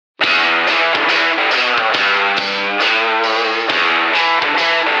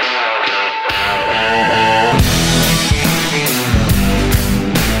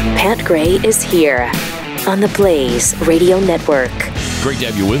Gray is here on the Blaze Radio Network. Great to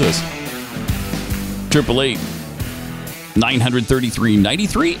have you with us.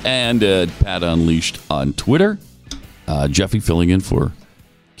 888-933-93 and Pat Unleashed on Twitter. Jeffy filling in for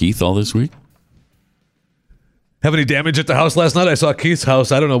Keith all this week. Have any damage at the house last night? I saw Keith's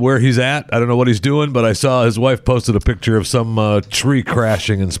house. I don't know where he's at. I don't know what he's doing, but I saw his wife posted a picture of some tree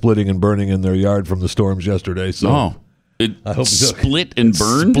crashing and splitting and burning in their yard from the storms yesterday. So it split and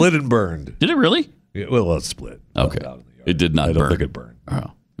burned? Split and burned. Did it really? Yeah, well, it split. Okay. It did not burn. I don't think it burned.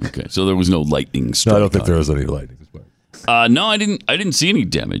 Oh, okay. So there was no lightning strike. No, I don't think there was any lightning strike. No, I didn't see any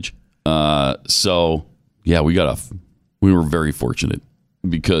damage. So yeah, we were very fortunate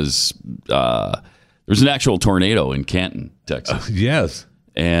because there's an actual tornado in Canton, Texas. Yes.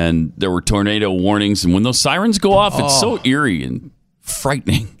 And there were tornado warnings, and when those sirens go off, it's so eerie and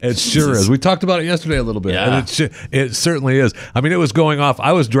frightening. It sure is. We talked about it yesterday a little bit, and it certainly is. I mean, it was going off.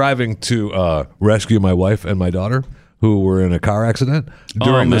 I was driving to rescue my wife and my daughter, who were in a car accident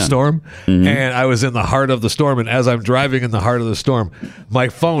during the storm. Mm-hmm. And I was in the heart of the storm. And as I'm driving in the heart of the storm, my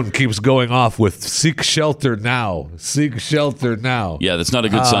phone keeps going off with seek shelter now. Seek shelter now. Yeah, that's not a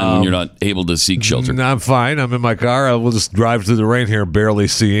good sign when you're not able to seek shelter. I'm fine. I'm in my car. I will just drive through the rain here, barely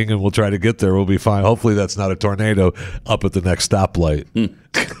seeing, and we'll try to get there. We'll be fine. Hopefully that's not a tornado up at the next stoplight.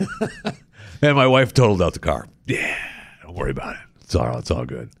 And my wife totaled out the car. Yeah, don't worry about it. It's all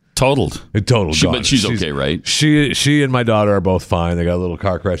good. Totaled. It totaled. But she's okay, right? She and my daughter are both fine. They got a little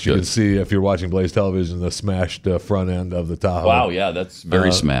car crash. You can see, if you're watching Blaze Television, the smashed front end of the Tahoe. Wow, yeah, that's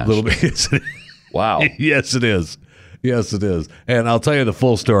very smashed. A little bit. Wow. Yes, it is. Yes, it is. And I'll tell you the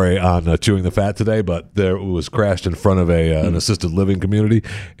full story on Chewing the Fat today, but it was crashed in front of an assisted living community.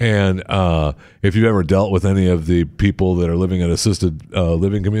 And if you've ever dealt with any of the people that are living in assisted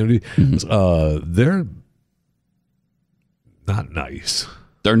living community, they're not nice.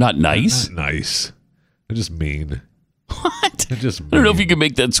 They're not nice? They're not nice. They're just mean. What? They're just mean. I don't know if you can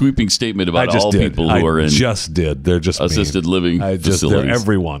make that sweeping statement about all people who are in They're just assisted living facilities. They're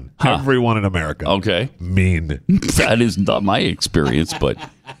everyone. Huh. Everyone in America. Okay. Mean. That is not my experience, but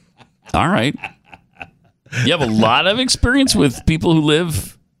all right. You have a lot of experience with people who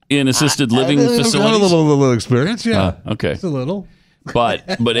live in assisted living facilities? I've got a little experience, yeah. Okay. Just a little.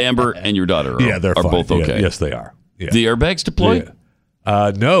 But Amber and your daughter are fine. both okay. Yeah, yes, they are. Yeah. The airbags deployed? Yeah.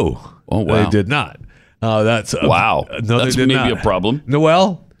 No. Oh, wow. They did not. That's wow. No, that's they did maybe not. a problem. No,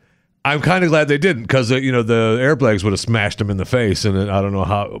 well, I'm kind of glad they didn't, because the airbags would have smashed them in the face, and I don't know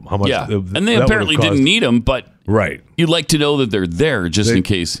how much. Yeah, and they apparently didn't need them, but you'd like to know that they're there just in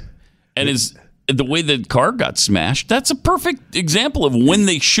case. And is the way the car got smashed? That's a perfect example of when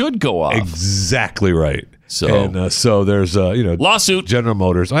they should go off. Exactly right. So so there's lawsuit. General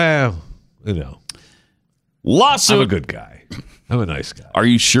Motors. Lawsuit. I'm a good guy. I'm a nice guy. Are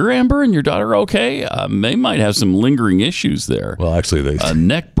you sure Amber and your daughter are okay? They might have some lingering issues there. Well, actually, a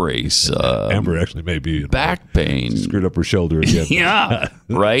neck brace. Amber actually may be back pain. Screwed up her shoulder again. Yeah,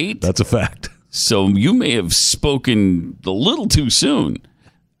 right. That's a fact. So you may have spoken a little too soon.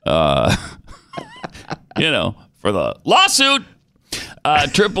 For the lawsuit.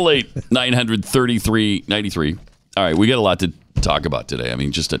 888-933-93. All right, we got a lot to talk about today. I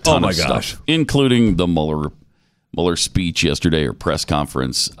mean, just a ton of stuff, including the Mueller speech yesterday, or press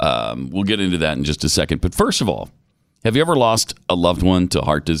conference. We'll get into that in just a second. But first of all, have you ever lost a loved one to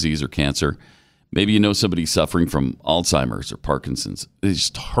heart disease or cancer? Maybe you know somebody suffering from Alzheimer's or Parkinson's. It's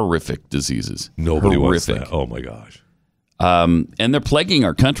just horrific diseases. Nobody wants that. Oh, my gosh. And they're plaguing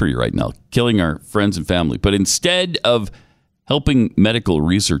our country right now, killing our friends and family. But instead of helping medical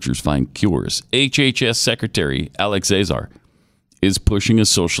researchers find cures, HHS Secretary Alex Azar is pushing a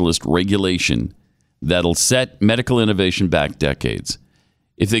socialist regulation that'll set medical innovation back decades.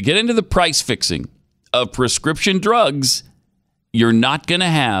 If they get into the price fixing of prescription drugs, you're not going to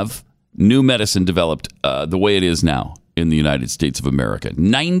have new medicine developed the way it is now in the United States of America.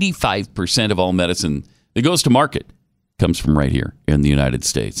 95% of all medicine that goes to market comes from right here in the United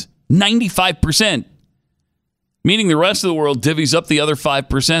States. 95%. Meaning the rest of the world divvies up the other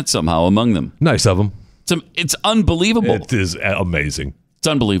 5% somehow among them. Nice of them. It's unbelievable. It is amazing. It's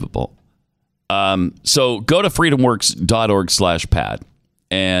unbelievable. So go to freedomworks.org/Pat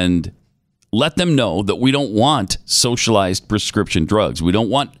and let them know that we don't want socialized prescription drugs. We don't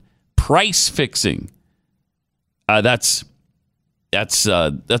want price fixing. That's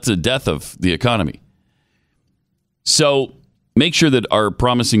the death of the economy. So make sure that our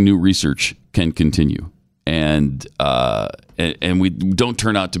promising new research can continue, and we don't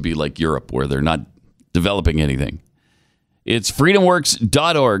turn out to be like Europe, where they're not developing anything. It's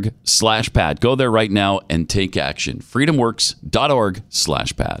freedomworks.org/Pat. Go there right now and take action.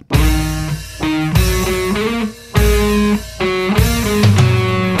 freedomworks.org/Pat.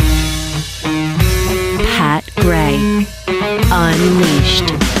 Pat Gray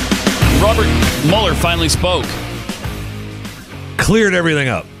Unleashed. Robert Mueller finally spoke. Cleared everything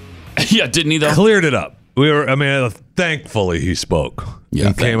up. Yeah, didn't he though? Cleared it up. Thankfully he spoke. Yeah,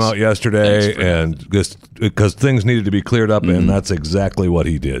 he came out yesterday and just because things needed to be cleared up, and that's exactly what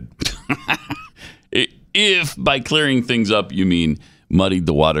he did. If by clearing things up you mean muddied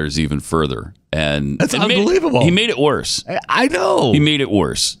the waters even further, and that's unbelievable. He made it worse. I know. He made it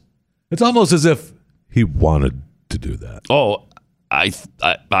worse. It's almost as if he wanted to do that. Oh, I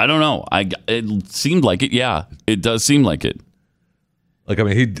don't know. It seemed like it. Yeah, it does seem like it.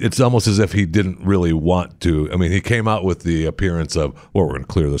 It's almost as if he didn't really want to. He came out with the appearance of, well, we're going to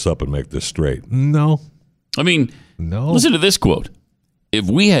clear this up and make this straight. No. No. Listen to this quote. If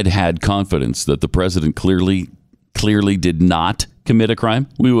we had confidence that the president clearly did not commit a crime,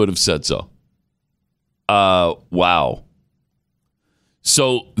 we would have said so. Wow.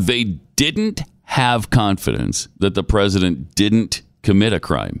 So they didn't have confidence that the president didn't commit a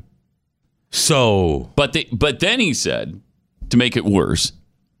crime. But then he said, to make it worse,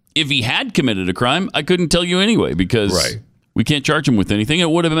 if he had committed a crime, I couldn't tell you anyway because we can't charge him with anything. It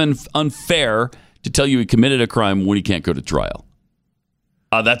would have been unfair to tell you he committed a crime when he can't go to trial.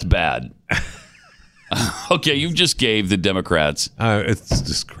 That's bad. Okay, you just gave the Democrats it's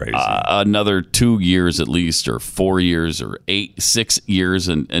just crazy. Another 2 years at least, or 4 years, or 6 years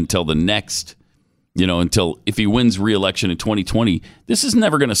until the next, until if he wins re-election in 2020. This is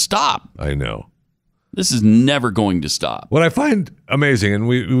never going to stop. I know. This is never going to stop. What I find amazing, and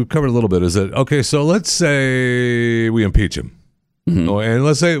we covered a little bit, is that, okay, so let's say we impeach him. Mm-hmm. And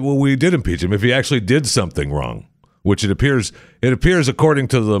let's say, we did impeach him if he actually did something wrong, which it appears according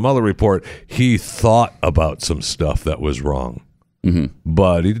to the Mueller report, he thought about some stuff that was wrong. Mm-hmm.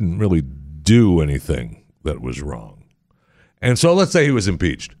 But he didn't really do anything that was wrong. And so let's say he was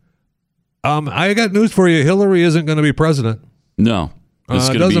impeached. I got news for you. Hillary isn't going to be president. No.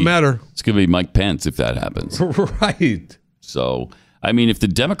 It doesn't matter. It's going to be Mike Pence if that happens. Right. So, if the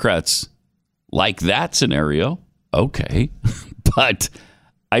Democrats like that scenario, okay. But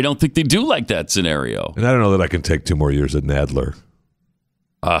I don't think they do like that scenario. And I don't know that I can take 2 more years at Nadler.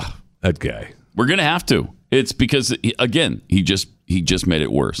 That guy. We're going to have to. It's because, again, he just made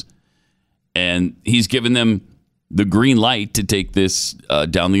it worse. And he's given them the green light to take this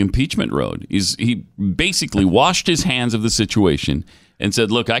down the impeachment road. He basically washed his hands of the situation and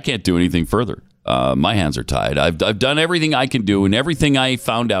said, look, I can't do anything further. My hands are tied. I've done everything I can do, and everything I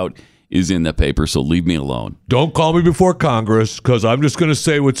found out is in the paper, so leave me alone. Don't call me before Congress, because I'm just going to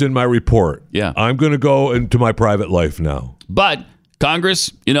say what's in my report. Yeah. I'm going to go into my private life now. But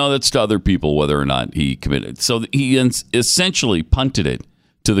Congress, that's to other people whether or not he committed. So he essentially punted it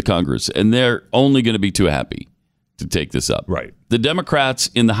to the Congress, and they're only going to be too happy to take this up. Right. The Democrats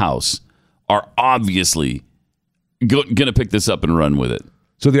in the House are obviously going to pick this up and run with it.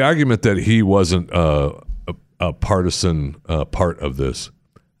 So the argument that he wasn't a partisan part of this,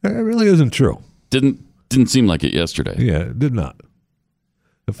 it really isn't true. Didn't seem like it yesterday. Yeah, it did not.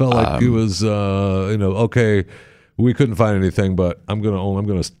 It felt like he was, okay, we couldn't find anything, but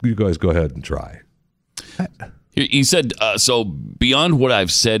you guys go ahead and try. He said, so beyond what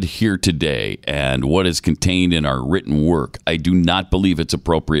I've said here today and what is contained in our written work, I do not believe it's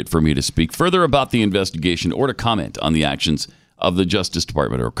appropriate for me to speak further about the investigation or to comment on the actions of the Justice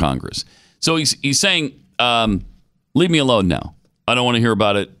Department or Congress. So he's saying, leave me alone now. I don't want to hear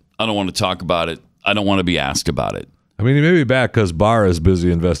about it. I don't want to talk about it. I don't want to be asked about it. He may be back because Barr is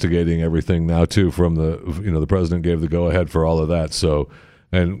busy investigating everything now, too, from the president gave the go-ahead for all of that, so...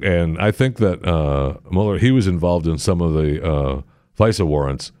 And I think that Mueller, he was involved in some of the FISA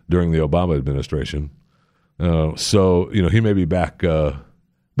warrants during the Obama administration. So he may be back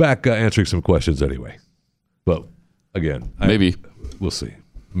answering some questions anyway. But again, maybe we'll see.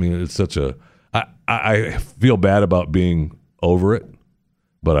 It's such a. I feel bad about being over it,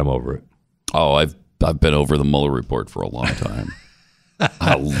 but I'm over it. Oh, I've been over the Mueller report for a long time.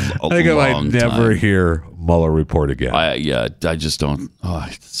 I think I might never hear Mueller report again. I just don't. Oh,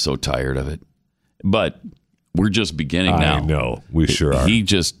 I'm so tired of it. But we're just beginning now. I know we sure are. He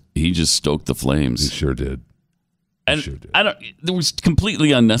just stoked the flames. He sure did. And it was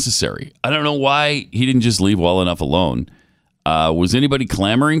completely unnecessary. I don't know why he didn't just leave well enough alone. Was anybody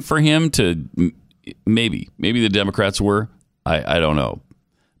clamoring for him to? Maybe the Democrats were. I don't know,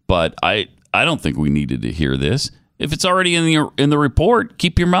 but I don't think we needed to hear this. If it's already in the report,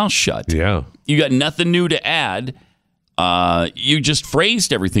 keep your mouth shut. Yeah. You got nothing new to add. You just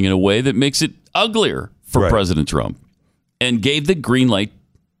phrased everything in a way that makes it uglier for President Trump and gave the green light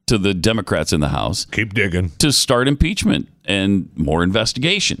to the Democrats in the House. Keep digging. To start impeachment and more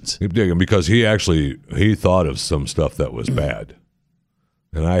investigations. Keep digging, because he thought of some stuff that was bad.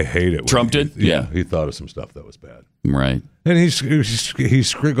 And I hate it. Trump did? Yeah. He thought of some stuff that was bad. Right. And he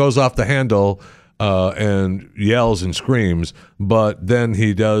goes off the handle and yells and screams, but then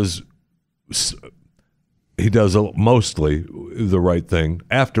he does mostly the right thing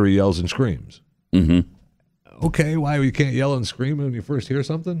after he yells and screams. Mm-hmm. Okay, why you can't yell and scream when you first hear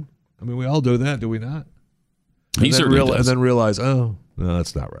something? I mean, we all do that, do we not? He certainly does. And then realize, oh, no,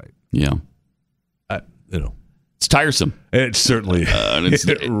 that's not right. Yeah. It's tiresome. It certainly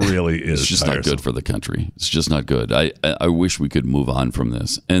it really is. It's just tiresome. not good for the country. It's just not good. I wish we could move on from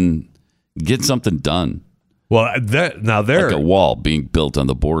this and get something done. Well, now there, like a wall being built on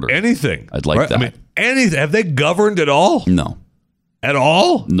the border. Anything. I'd like that. I mean, anything. Have they governed at all? No. At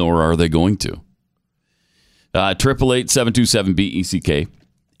all? Nor are they going to. 888-727-BECK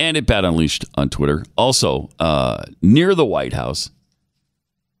and at Pat Unleashed on Twitter. Also, near the White House,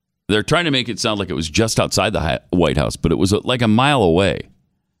 they're trying to make it sound like it was just outside the White House, but it was like a mile away.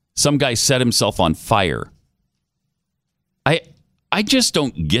 Some guy set himself on fire. I just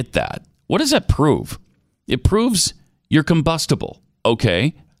don't get that. What does that prove? It proves you're combustible.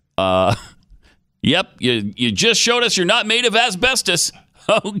 Okay. Yep. You just showed us you're not made of asbestos.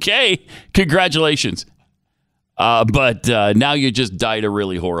 Okay. Congratulations. But now you just died a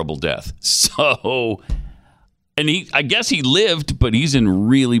really horrible death. So, and I guess he lived, but he's in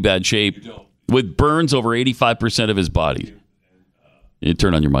really bad shape with burns over 85% of his body. You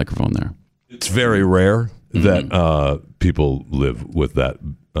turn on your microphone there. It's very rare that people live with that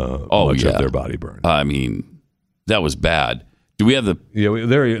much of their body burned. I mean, that was bad. Do we have the...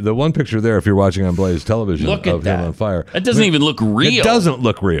 Yeah, the one picture there, if you're watching on Blaze Television, of him on fire. That doesn't even look real. It doesn't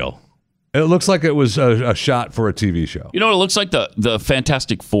look real. It looks like it was a shot for a TV show. You know what it looks like? The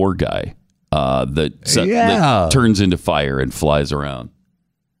Fantastic Four guy that turns into fire and flies around.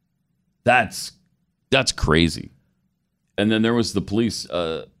 That's crazy. And then there was the police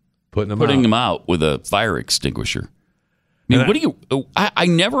putting him out with a fire extinguisher. I mean, what do you... I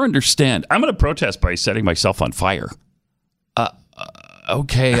never understand. I'm going to protest by setting myself on fire.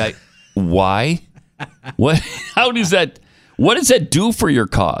 Okay, why? What? How does that... What does that do for your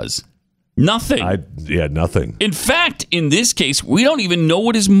cause? Nothing. Nothing. In fact, in this case, we don't even know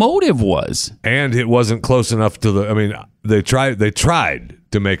what his motive was. And it wasn't close enough to the... I mean, they tried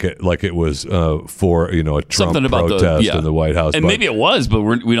to make it like it was for, a Trump something about protest in the White House. And maybe it was, but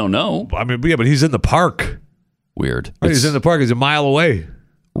we don't know. I mean, but he's in the park. Weird. Right, he's in the park. He's a mile away.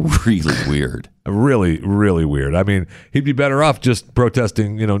 Really weird. Really, really weird. I mean, he'd be better off just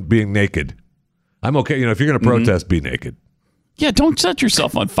protesting, being naked. I'm okay. If you're going to protest, be naked. Yeah, don't set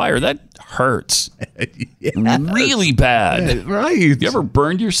yourself on fire. That hurts. Yes. Really bad. Yeah, right. You ever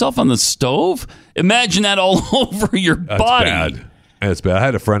burned yourself on the stove? Imagine that all over your body. Bad. That's bad. I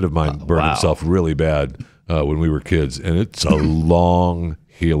had a friend of mine burn himself really bad when we were kids, and it's a long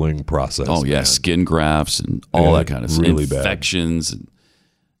healing process. Oh, yeah. Man. Skin grafts and all that kind of stuff. Really infections.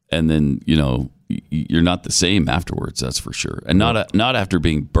 And then, you're not the same afterwards, that's for sure. And not after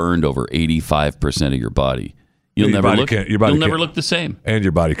being burned over 85% of your body. You'll never look the same. And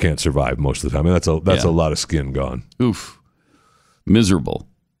your body can't survive most of the time. And that's a lot of skin gone. Oof. Miserable.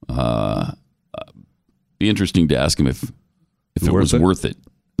 Be interesting to ask him if it was worth it.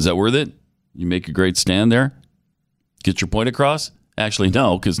 Is that worth it? You make a great stand there? Get your point across? Actually,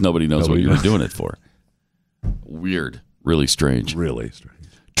 no, because nobody knows what you're doing it for. Weird. Really strange. Really strange.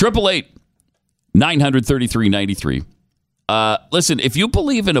 888-933-93. Listen, if you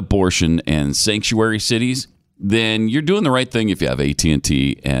believe in abortion and sanctuary cities, then you're doing the right thing if you have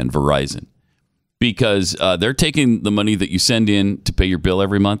AT&T and Verizon, because they're taking the money that you send in to pay your bill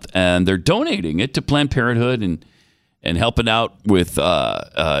every month and they're donating it to Planned Parenthood and helping out with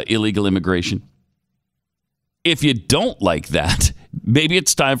illegal immigration. If you don't like that, maybe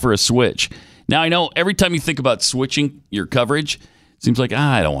it's time for a switch. Now, I know every time you think about switching your coverage, it seems like,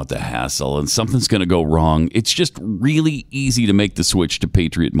 I don't want the hassle and something's going to go wrong. It's just really easy to make the switch to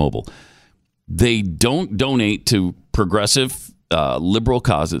Patriot Mobile. They don't donate to progressive, liberal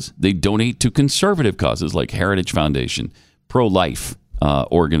causes. They donate to conservative causes like Heritage Foundation, pro-life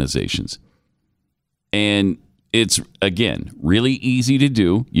organizations. And it's, again, really easy to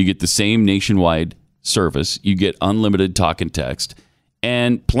do. You get the same nationwide service. You get unlimited talk and text.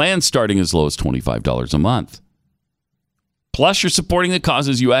 And plans starting as low as $25 a month. Plus, you're supporting the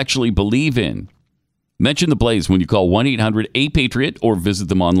causes you actually believe in. Mention the Blaze when you call 1-800-A-PATRIOT or visit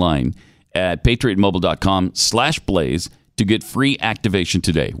them online at patriotmobile.com/blaze to get free activation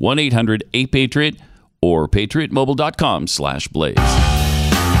today. 1-800-8-PATRIOT or patriotmobile.com/blaze.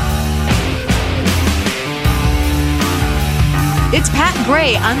 It's Pat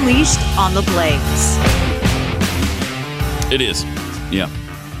Gray Unleashed on the Blaze. It is. Yeah.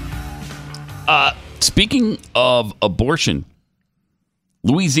 Speaking of abortion,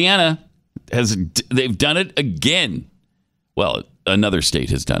 Louisiana they've done it again. Well, another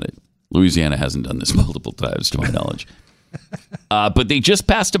state has done it. Louisiana hasn't done this multiple times, to my knowledge. But they just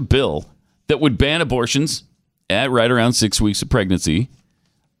passed a bill that would ban abortions at right around 6 weeks of pregnancy.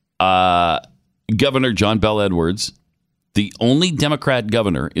 Governor John Bel Edwards, the only Democrat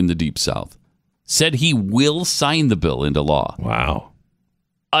governor in the Deep South, said he will sign the bill into law. Wow.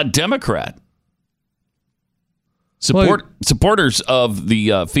 A Democrat. Supporters of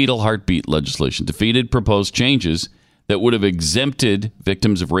the fetal heartbeat legislation defeated proposed changes that would have exempted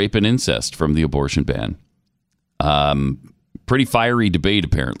victims of rape and incest from the abortion ban. Pretty fiery debate,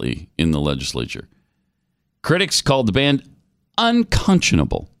 apparently, in the legislature. Critics called the ban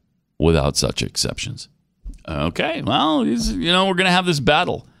unconscionable without such exceptions. Okay, well, we're going to have this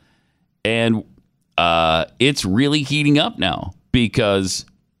battle. And it's really heating up now because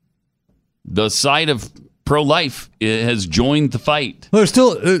the side of pro-life has joined the fight. Well,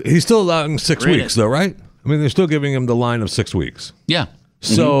 he's still allowing 6 weeks, though, right? I mean, they're still giving him the line of 6 weeks. Yeah.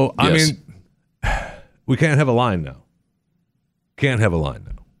 So, Mm-hmm. Yes. I mean, we can't have a line now. Can't have a line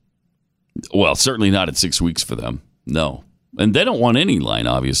now. Well, certainly not at 6 weeks for them. No. And they don't want any line,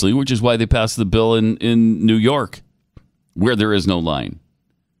 obviously, which is why they passed the bill in New York, where there is no line.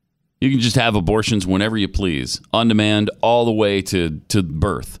 You can just have abortions whenever you please, on demand, all the way to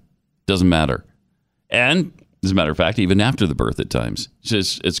birth. Doesn't matter. And, as a matter of fact, even after the birth at times.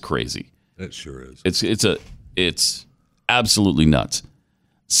 It's crazy. It sure is. It's absolutely nuts.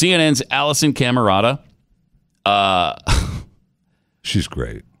 CNN's Allison Camerata. She's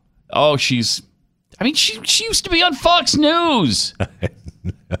great. Oh, she used to be on Fox News.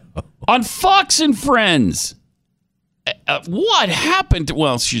 On Fox and Friends. What happened?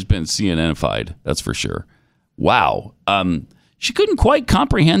 Well, she's been CNN-ified, that's for sure. Wow. She couldn't quite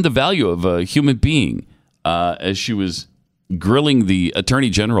comprehend the value of a human being as she was grilling the Attorney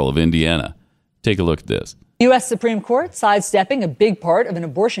General of Indiana. Take a look at this. U.S. Supreme Court sidestepping a big part of an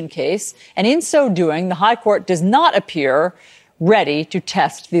abortion case, and in so doing, the High Court does not appear ready to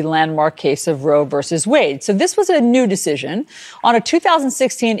test the landmark case of Roe versus Wade. So this was a new decision on a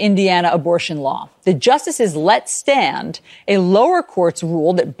 2016 Indiana abortion law. The justices let stand a lower court's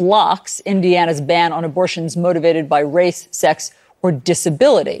rule that blocks Indiana's ban on abortions motivated by race, sex, or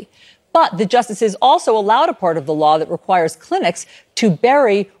disability. But the justices also allowed a part of the law that requires clinics to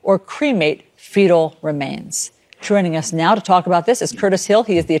bury or cremate fetal remains. Joining us now to talk about this is Curtis Hill.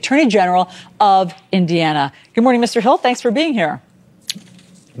 He is the Attorney General of Indiana. Good morning, Mr. Hill. Thanks for being here.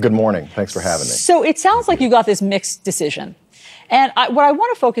 Good morning. Thanks for having me. So it sounds like you got this mixed decision. And what I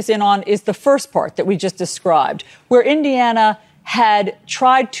want to focus in on is the first part that we just described, where Indiana had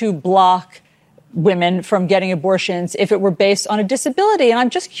tried to block women from getting abortions if it were based on a disability. And I'm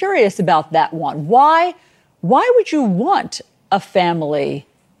just curious about that one. Why would you want a family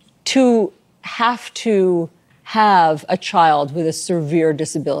to have a child with a severe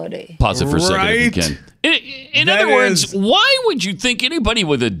disability? Pause it for a second if you can. In other words, why would you think anybody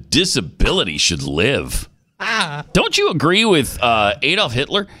with a disability should live? Don't you agree with Adolf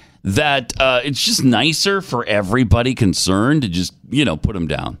Hitler that it's just nicer for everybody concerned to just, put them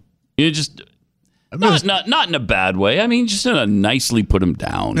down? Not in a bad way. I mean, just in a nicely put them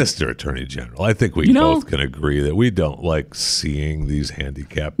down. Mr. Attorney General, I think we both can agree that we don't like seeing these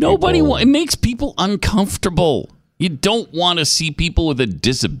handicapped people. It makes people uncomfortable. You don't want to see people with a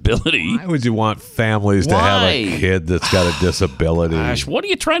disability. Why would you want families to have a kid that's got a disability? Gosh, what are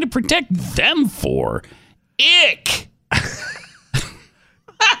you trying to protect them for? Ick!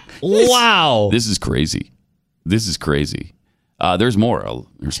 Wow. This is crazy. There's more.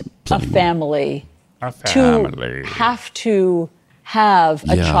 There's plenty more. To have to have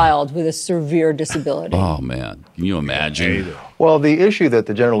a child with a severe disability. Oh, man. Can you imagine? Well, the issue that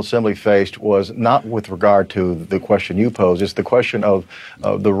the General Assembly faced was not with regard to the question you posed. It's the question of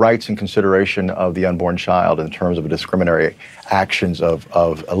the rights and consideration of the unborn child in terms of discriminatory actions of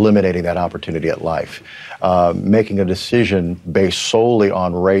eliminating that opportunity at life. Making a decision based solely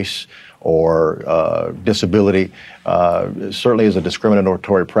on race or disability certainly is a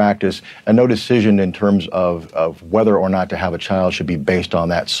discriminatory practice, and no decision in terms of whether or not to have a child should be based on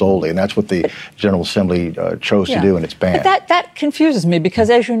that solely. And that's what the General Assembly chose to do in its ban. But that confuses me because,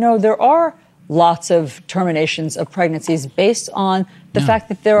 as you know, there are lots of terminations of pregnancies based on the fact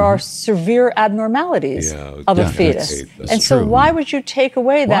that there are severe abnormalities of a fetus. And so why would you take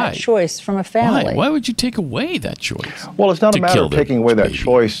away that choice from a family? Why would you take away that choice? Well, it's not a matter of taking away that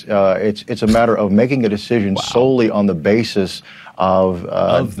choice. It's a matter of making a decision solely on the basis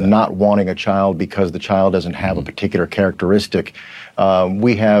of not wanting a child because the child doesn't have a particular characteristic.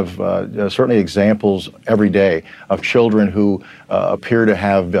 We have certainly examples every day of children who appear to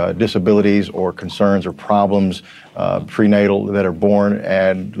have disabilities or concerns or problems prenatal that are born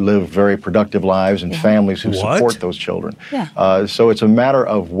and live very productive lives and families who support those children. So it's a matter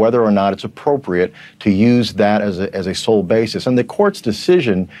of whether or not it's appropriate to use that as a sole basis. And the court's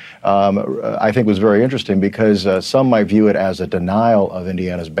decision, I think, was very interesting because some might view it as a denial of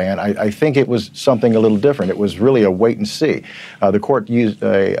Indiana's ban. I think it was something a little different. It was really a wait and see. The court used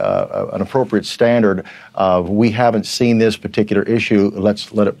an appropriate standard of we haven't seen this particular issue.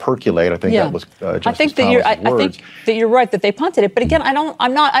 Let's let it percolate. I think that was Justice Thomas's words. I think that you're right that they punted it. But again, I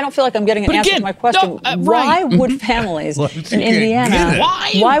don't feel like I'm getting an answer to my question. Why would families in Indiana?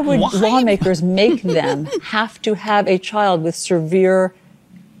 Why would lawmakers make them have to have a child with severe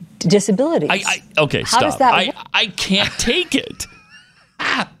disabilities? Okay, How stop. does that work? I can't take it.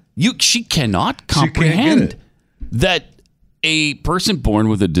 She cannot comprehend that a person born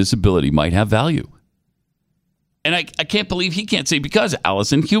with a disability might have value. And I can't believe he can't say, because,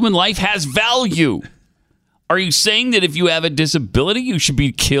 Allison, human life has value. Are you saying that if you have a disability, you should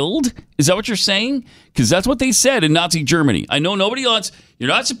be killed? Is that what you're saying? Because that's what they said in Nazi Germany. I know nobody else, you're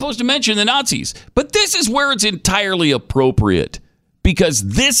not supposed to mention the Nazis, but this is where it's entirely appropriate, because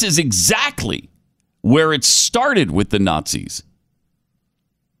this is exactly where it started with the Nazis.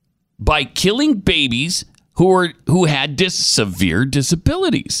 By killing babies who had severe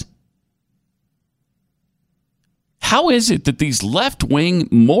disabilities. How is it that these left-wing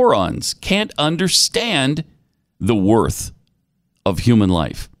morons can't understand the worth of human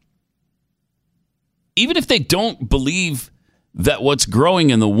life? Even if they don't believe that what's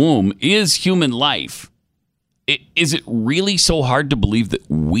growing in the womb is human life, is it really so hard to believe that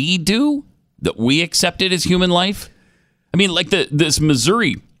we do? That we accept it as human life? I mean, like this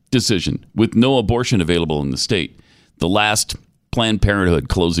Missouri decision with no abortion available in the state, the last Planned Parenthood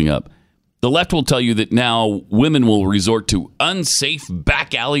closing up. The left will tell you that now women will resort to unsafe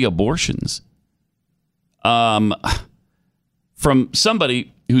back alley abortions. From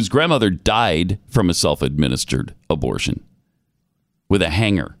somebody whose grandmother died from a self-administered abortion with a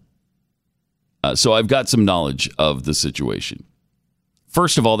hanger. So I've got some knowledge of the situation.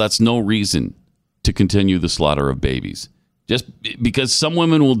 First of all, that's no reason to continue the slaughter of babies. Just because some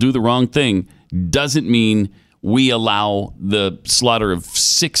women will do the wrong thing doesn't mean we allow the slaughter of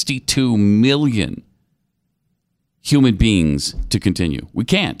 62 million human beings to continue. We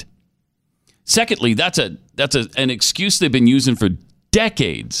can't. Secondly, that's an excuse they've been using for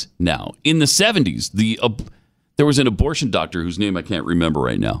decades now. In the 70s, there was an abortion doctor whose name I can't remember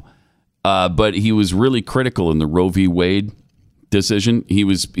right now, but he was really critical in the Roe v. Wade decision. He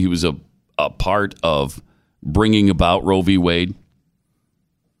was a part of bringing about Roe v. Wade.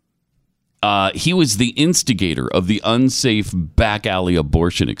 He was the instigator of the unsafe back alley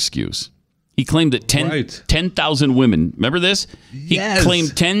abortion excuse. He claimed that 10,000 women, remember this? He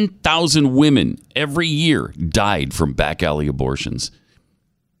claimed 10,000 women every year died from back alley abortions.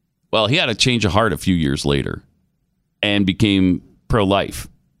 Well, he had a change of heart a few years later and became pro-life.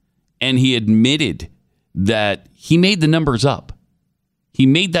 And he admitted that he made the numbers up. He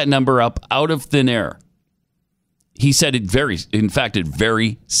made that number up out of thin air. He said it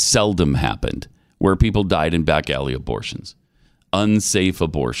very seldom happened where people died in back alley abortions, unsafe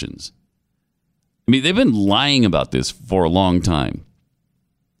abortions. I mean, they've been lying about this for a long time.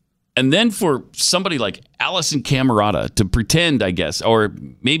 And then for somebody like Allison Camerata to pretend, I guess, or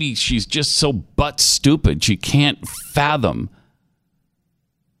maybe she's just so butt stupid she can't fathom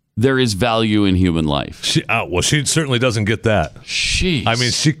there is value in human life. She certainly doesn't get that. Jeez. I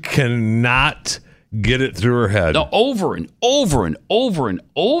mean, she cannot get it through her head. No, over and over and over and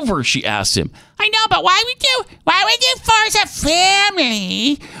over, she asked him, I know, but why would you force a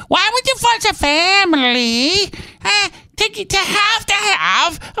family? Why would you force a family to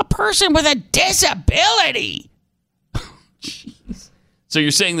have a person with a disability? Jeez. So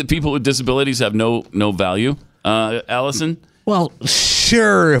you're saying that people with disabilities have no value, Allison? Well,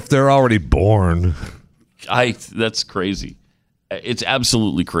 sure, if they're already born. That's crazy. It's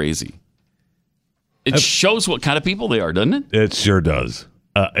absolutely crazy. It shows what kind of people they are, doesn't it? It sure does.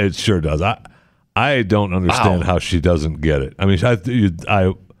 It sure does. I don't understand how she doesn't get it. I mean,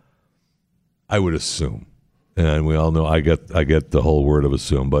 I would assume, And we all know I get the whole word of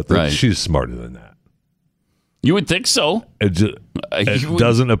assume, but she's smarter than that. You would think so. It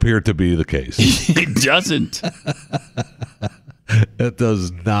doesn't appear to be the case. It doesn't. It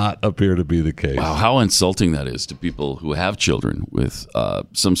does not appear to be the case. Wow, how insulting that is to people who have children with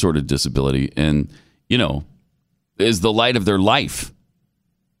some sort of disability and, is the light of their life.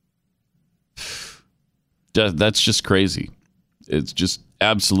 That's just crazy. It's just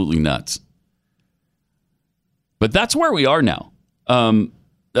absolutely nuts. But that's where we are now.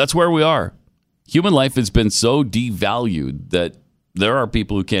 That's where we are. Human life has been so devalued that there are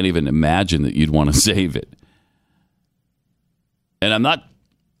people who can't even imagine that you'd want to save it. And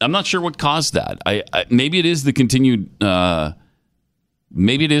I'm not sure what caused that. Maybe it is the continued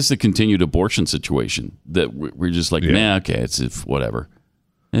abortion situation that we're just like, nah, okay, it's whatever.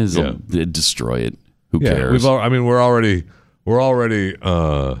 Destroy it. Who cares? We're already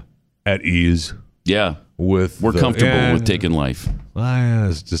at ease. Yeah, we're comfortable with taking life.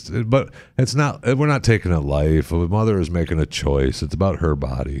 It's just, but it's not. We're not taking a life. A mother is making a choice. It's about her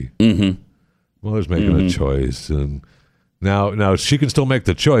body. Mm-hmm. Mother's making a choice, and now she can still make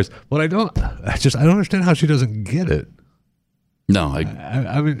the choice. But I don't understand how she doesn't get it. No,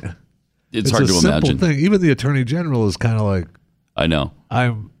 I mean, it's hard to imagine. Thing. Even the Attorney General is kind of like, I know.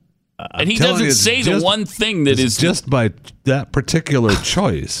 And he doesn't say the one thing that is just by that particular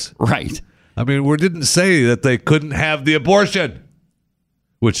choice. Right. I mean, we didn't say that they couldn't have the abortion,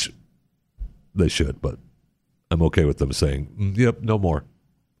 which they should, but I'm okay with them saying, yep, no more.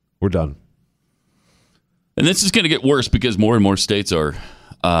 We're done. And this is going to get worse because more and more states are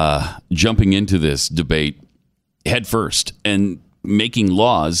jumping into this debate head first and making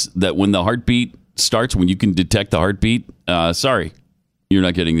laws that when the heartbeat starts, when you can detect the heartbeat, sorry, you're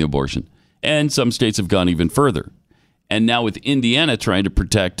not getting the abortion. And some states have gone even further. And now with Indiana trying to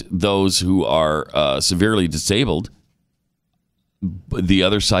protect those who are severely disabled, the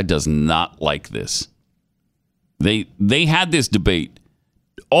other side does not like this. They had this debate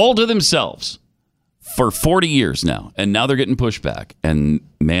all to themselves for 40 years now, and now they're getting pushback. And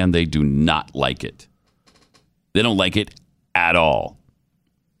man, they do not like it. They don't like it at all.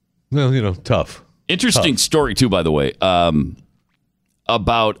 Well, tough. Interesting story too, by the way,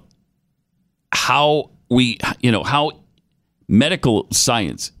 about how how medical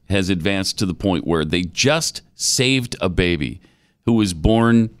science has advanced to the point where they just saved a baby who was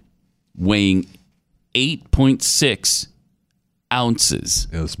born weighing 8.6 ounces.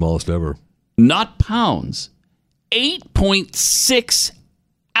 Yeah, the smallest ever. Not pounds. 8.6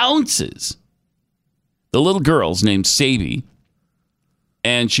 ounces. The little girl's named Sadie,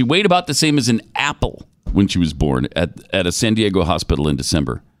 and she weighed about the same as an apple when she was born at a San Diego hospital in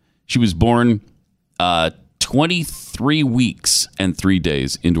December. She was born 23 weeks and 3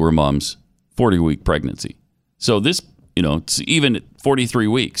 days into her mom's 40-week pregnancy. So this, it's even at 43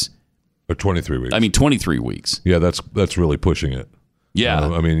 weeks. Or 23 weeks. I mean, 23 weeks. Yeah, that's really pushing it. Yeah.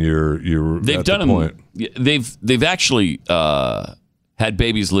 I mean, you're they've at done the point. They've actually had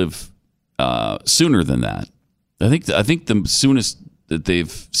babies live sooner than that. I think the soonest that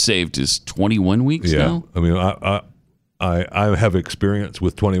they've saved is 21 weeks now. I mean, I have experience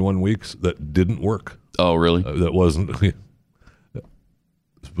with 21 weeks that didn't work. Oh, really? That wasn't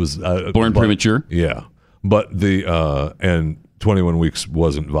was born premature. Yeah, but and 21 weeks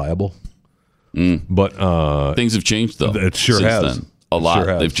wasn't viable. But things have changed though. It sure has. Then. A lot.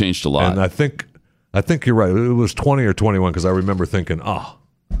 Sure they've changed a lot. And I think you're right. It was 20 or 21 because I remember thinking,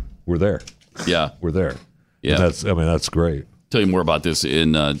 we're there. Yeah, we're there. Yeah, and that's great. Tell you more about this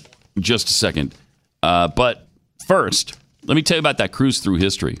in just a second. But first, let me tell you about that cruise through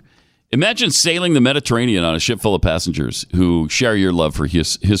history. Imagine sailing the Mediterranean on a ship full of passengers who share your love for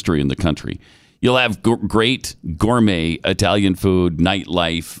history in the country. You'll have great gourmet Italian food,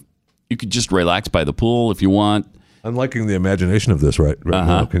 nightlife. You could just relax by the pool if you want. I'm liking the imagination of this right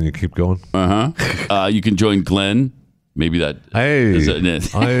now. Can you keep going? You can join Glenn. Maybe that. Hey.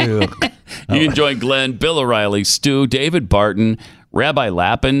 You can join Glenn, Bill O'Reilly, Stu, David Barton, Rabbi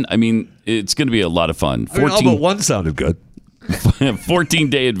Lappin. I mean, it's going to be a lot of fun. All but one sounded good.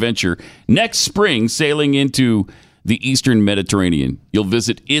 14-day adventure. Next spring, sailing into the Eastern Mediterranean. You'll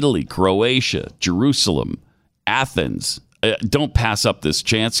visit Italy, Croatia, Jerusalem, Athens. Don't pass up this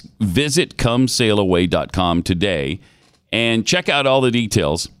chance. Visit ComeSailAway.com today and check out all the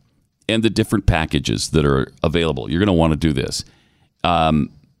details and the different packages that are available. You're going to want to do this.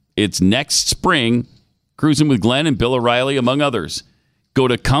 It's next spring, cruising with Glenn and Bill O'Reilly, among others. Go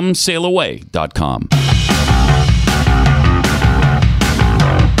to ComeSailAway.com.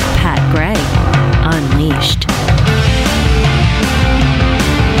 Pat Gray, Unleashed.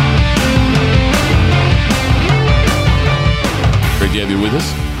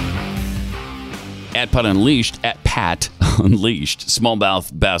 Pat Unleashed, at Pat Unleashed,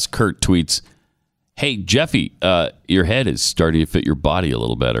 smallmouth bass Kurt tweets, "Hey, Jeffy, your head is starting to fit your body a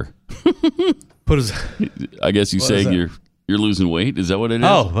little better." I guess he's saying you're losing weight. Is that what it is?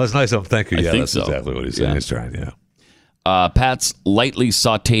 Oh, that's nice of him. Thank you. I Yeah, think that's so. exactly what he's saying. Yeah. He's trying, yeah. Pat's lightly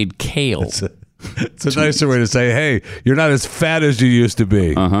sautéed kale. It's a nicer way to say, hey, you're not as fat as you used to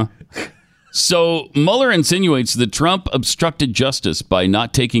be. Uh-huh. So Mueller insinuates that Trump obstructed justice by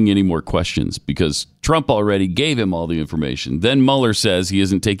not taking any more questions because Trump already gave him all the information. Then Mueller says he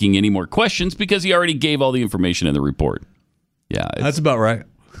isn't taking any more questions because he already gave all the information in the report. Yeah, that's about right.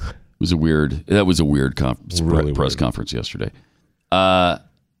 That was a weird press conference yesterday.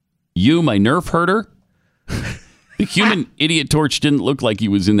 You, my nerf herder? The human idiot torch didn't look like he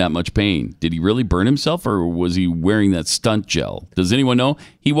was in that much pain. Did he really burn himself, or was he wearing that stunt gel? Does anyone know?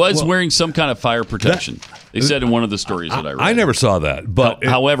 He was wearing some kind of fire protection. They said in one of the stories that I read. I never saw that. But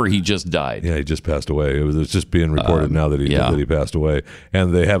however, he just died. Yeah, he just passed away. It's just being reported now that he passed away.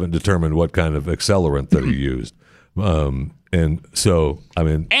 And they haven't determined what kind of accelerant that he used. And so, I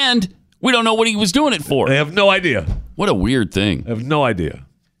mean... And we don't know what he was doing it for. They have no idea. What a weird thing. I have no idea.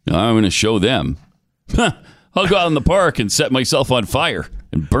 I'm going to show them. I'll go out in the park and set myself on fire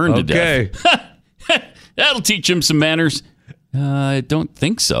and burn to death. That'll teach him some manners. I don't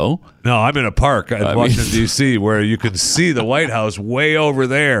think so. No, I'm in a park in Washington, D.C., where you can see the White House way over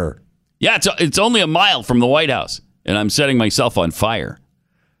there. Yeah, it's only a mile from the White House, and I'm setting myself on fire.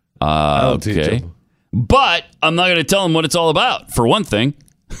 I'll teach him. But I'm not going to tell him what it's all about, for one thing.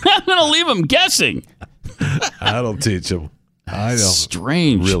 I'm going to leave him guessing. That'll teach him. I know.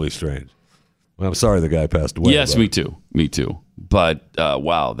 Strange. Really strange. I'm sorry the guy passed away. Yes, me too. Me too. But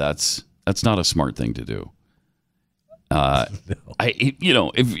wow, that's not a smart thing to do. No. If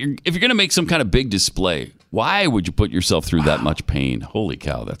you're going to make some kind of big display, why would you put yourself through that much pain? Holy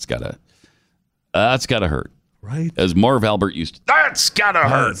cow, that's gotta hurt. Right? As Marv Albert used to, that's gotta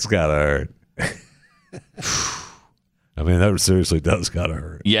hurt. That's gotta hurt. I mean, that seriously does gotta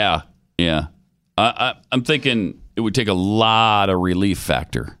hurt. Yeah. I'm thinking it would take a lot of relief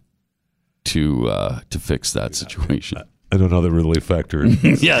factor to fix that situation. I don't know the relief factor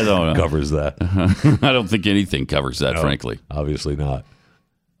covers that. I don't think anything covers that, frankly. Obviously not.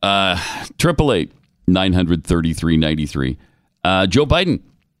 888-933-93. Joe Biden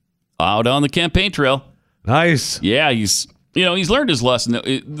out on the campaign trail. Nice. Yeah, he's learned his lesson.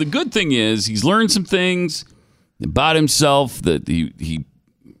 The good thing is he's learned some things about himself that he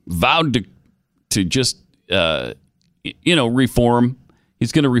vowed to just reform.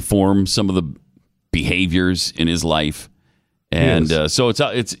 He's going to reform some of the behaviors in his life, and so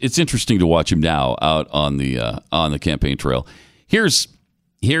it's interesting to watch him now out on the campaign trail. Here's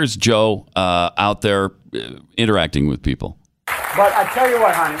Joe out there interacting with people. But I tell you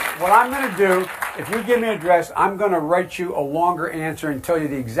what, honey, what I'm going to do, if you give me an address, I'm going to write you a longer answer and tell you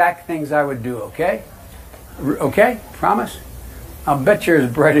the exact things I would do. Okay? Okay? Promise? I'll bet you're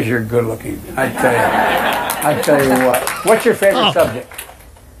as bright as you're good looking. I tell you what. What's your favorite subject?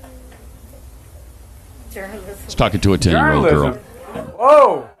 Journalism. He's talking to a 10-year-old girl.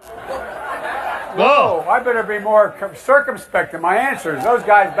 Whoa, I better be more circumspect in my answers. Those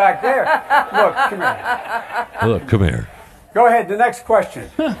guys back there. Look, come here. Look, come here. Go ahead, the next question.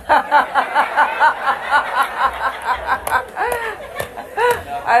 I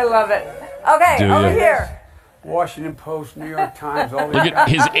love it. Okay, over here. Washington Post, New York Times, all these Look at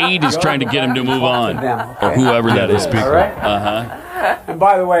his aide is trying to get him to move on, or whoever that is. All right. And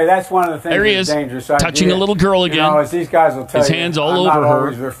by the way, that's one of the things there he that's is, dangerous. touching a little girl again. As these guys will tell his you, hands all I'm over not her,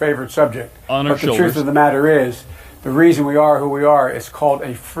 always their favorite subject. on her shoulders. shoulders. The truth of the matter is, the reason we are who we are is called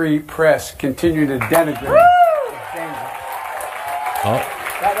a free press. Continuing to denigrate is dangerous.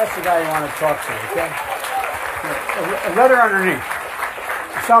 That's the guy you want to talk to. Okay. A letter underneath.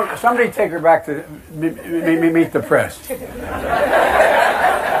 Somebody take her back to meet the press.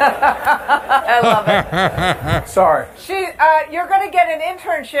 I love it. Sorry. You're going to get an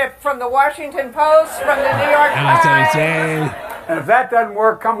internship from the Washington Post, from the New York Times. And if that doesn't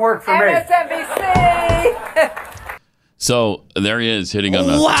work, come work for me. MSNBC. So there he is hitting on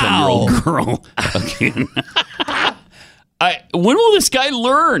a 10-year-old girl again. When will this guy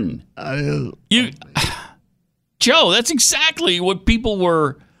learn? Joe, that's exactly what people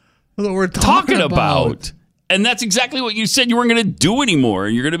were talking about. And that's exactly what you said you weren't going to do anymore.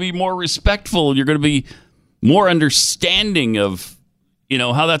 You're going to be more respectful. You're going to be more understanding of,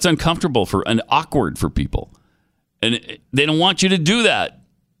 how that's uncomfortable and awkward for people. And they don't want you to do that.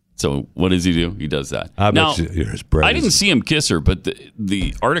 So what does he do? He does that. I didn't see him kiss her, but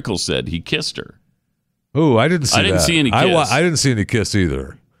the article said he kissed her. Oh, I didn't see that. I didn't see any kiss. I didn't see any kiss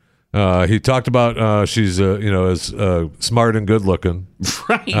either. He talked about she's as smart and good looking.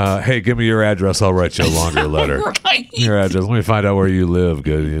 Right. Hey, give me your address. I'll write you a longer letter. Right. Your address. Let me find out where you live.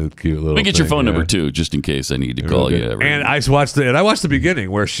 Good, you cute little. Let me get your thing, phone number too, just in case I need to call you. And I watched the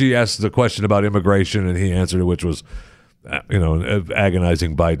beginning where she asked the question about immigration, and he answered it, which was, an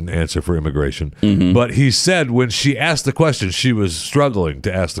agonizing Biden answer for immigration. Mm-hmm. But he said when she asked the question, she was struggling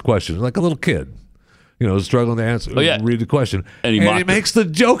to ask the question, like a little kid. Struggling to answer, read the question. And he makes the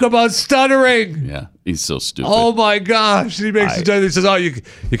joke about stuttering. Yeah, he's so stupid. Oh, my gosh. He makes the joke. He says,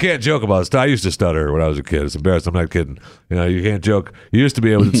 you can't joke about stutter. I used to stutter when I was a kid. It's embarrassing. I'm not kidding. You can't joke. You used to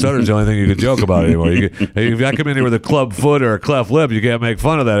be able to stutter. It's the only thing you can joke about anymore. If I come in here with a club foot or a cleft lip, you can't make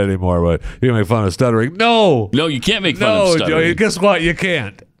fun of that anymore. But you can make fun of stuttering. No, you can't make fun of stuttering. Joe, guess what? You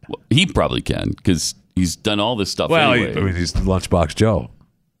can't. Well, he probably can because he's done all this stuff anyway. He's Lunchbox Joe.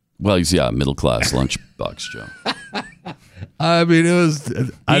 Well, he's middle class lunchbox Joe. I mean, it was.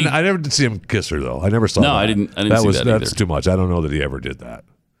 I never did see him kiss her though. I never saw. No, that. I didn't see that either. That's too much. I don't know that he ever did that,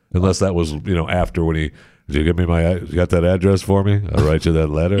 unless that was after when he. Did you give me you got that address for me? I'll write you that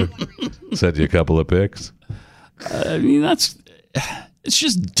letter. Send you a couple of pics. I mean, it's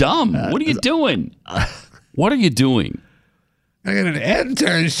just dumb. What are you doing? What are you doing? I got an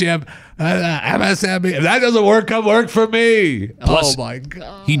internship. MSMB. If that doesn't work, come work for me. Plus, oh, my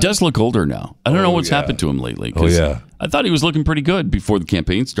God. He does look older now. I don't know what's happened to him lately. Oh, yeah. I thought he was looking pretty good before the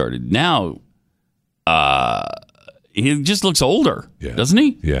campaign started. Now, he just looks older, doesn't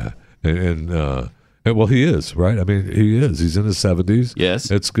he? Yeah. And well, he is, right? I mean, he is. He's in his 70s. Yes.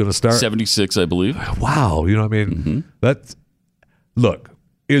 It's going to start. 76, I believe. Wow. You know what I mean? Mm-hmm. Look.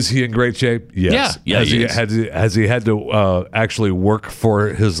 Is he in great shape? Yes. Yeah, has he had to actually work for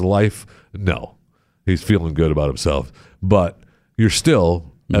his life? No. He's feeling good about himself. But you're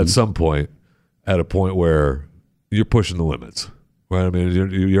still, at some point, at a point where you're pushing the limits. Right? I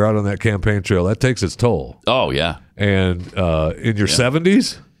mean, you're out on that campaign trail. That takes its toll. Oh, yeah. And in your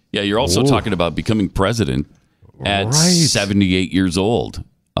 70s? Yeah, you're also talking about becoming president at 78 years old.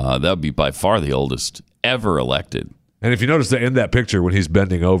 That would be by far the oldest ever elected. And if you notice that in that picture when he's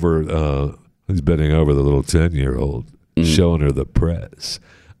bending over the little 10-year-old, showing her the press,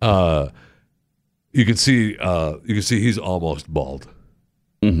 you can see he's almost bald.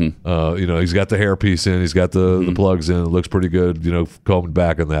 Mm-hmm. He's got the hairpiece in, he's got the plugs in. It looks pretty good, combed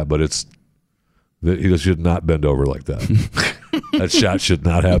back on that, but he should not bend over like that. That shot should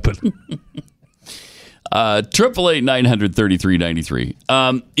not happen.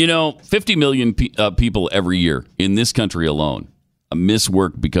 888-900-3393. 50 million people every year in this country alone miss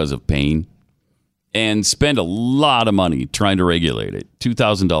work because of pain and spend a lot of money trying to regulate it.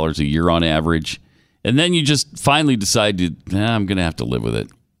 $2,000 a year on average. And then you just finally decide I'm going to have to live with it.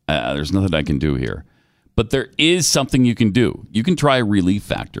 There's nothing I can do here. But there is something you can do. You can try Relief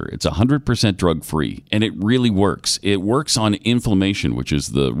Factor. It's 100% drug-free, and it really works. It works on inflammation, which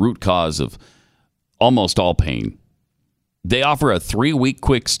is the root cause of almost all pain. They offer a 3-week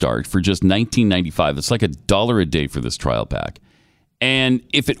quick start for just $19.95. It's like $1 a day for this trial pack. And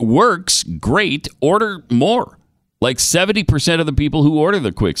if it works, great, order more. Like 70% of the people who order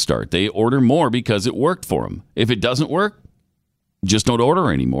the quick start, they order more because it worked for them. If it doesn't work, just don't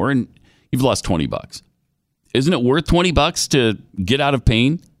order anymore, and you've lost $20. Isn't it worth $20 to get out of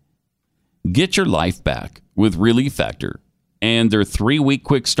pain? Get your life back with Relief Factor and their 3-week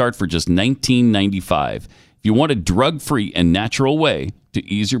quick start for just $19.95. If you want a drug-free and natural way to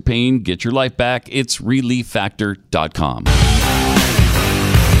ease your pain, get your life back, it's ReliefFactor.com.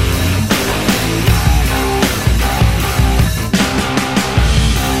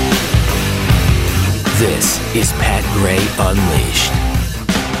 This is Pat Gray Unleashed.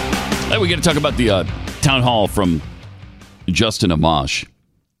 Hey, we got to talk about the town hall from Justin Amash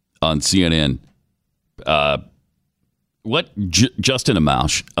on CNN. What Justin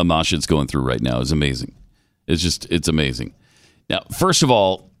Amash is going through right now is amazing. It's amazing. Now, first of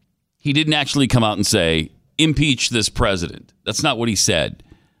all, he didn't actually come out and say, impeach this president. That's not what he said.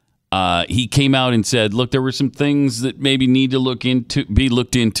 He came out and said, look, there were some things that maybe need to be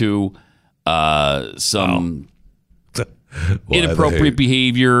looked into. Some inappropriate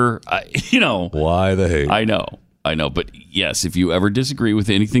behavior. Why the hate? I know. But yes, if you ever disagree with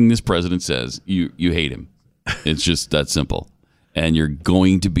anything this president says, you hate him. It's just that simple. And you're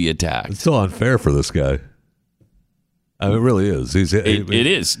going to be attacked. It's so unfair for this guy. I mean, it really is. It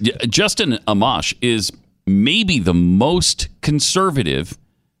is. Justin Amash is maybe the most conservative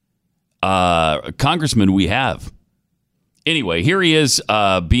congressman we have. Anyway, here he is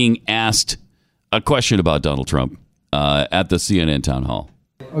being asked a question about Donald Trump at the CNN town hall.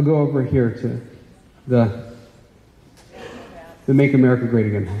 I'll go over here to the Make America Great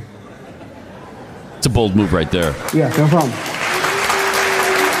Again It's a bold move right there. Yeah, no problem.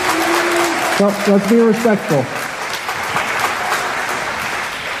 So let's be respectful.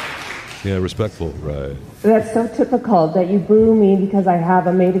 Yeah, respectful, right. That's so typical that you boo me because I have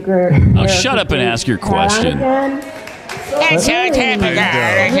a Medicare. Oh, shut up and ask your question.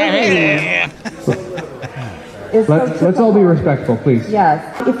 Let's all be respectful, please.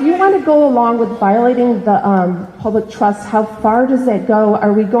 Yes. If you want to go along with violating the public trust, how far does that go?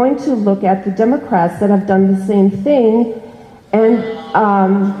 Are we going to look at the Democrats that have done the same thing? And,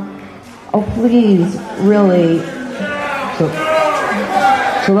 oh, please, really.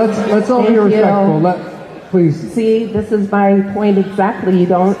 So let's all be respectful. Please. See, this is my point exactly. You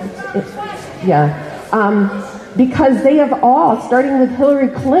don't. Because they have all, starting with Hillary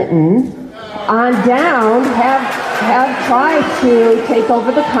Clinton on down, have tried to take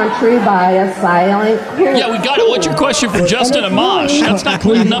over the country by a silent coup. Yeah, we got it. What's your question for Justin Amash? That's not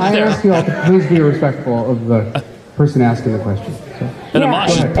clean enough there. I ask you all to please be respectful of the person asking the question. So. And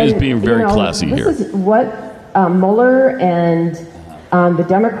Amash is being very classy here. This is what Mueller and the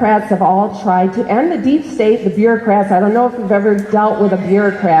Democrats have all tried to, and the deep state, the bureaucrats. I don't know if you've ever dealt with a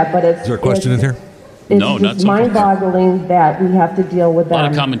bureaucrat, but it's... Is there a question in here? It's no, not just mind-boggling that we have to deal with them. A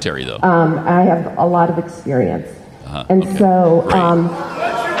lot of commentary, though. I have a lot of experience. And okay. so...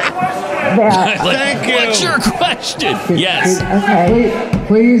 Thank you. What's your question? Yes. Okay.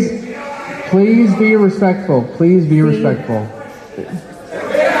 Please be respectful. Please be respectful.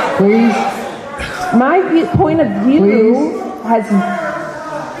 Please. My point of view has...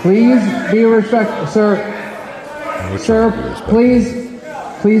 Please be respectful, sir. Sir,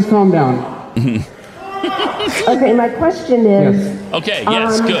 please calm down. Okay, my question is... Yes. Okay,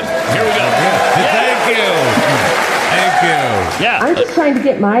 yes, good. Here we go. Thank you. Yeah. I'm just trying to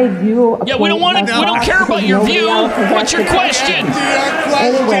get my view. Yeah, we don't care about your view. What's your question?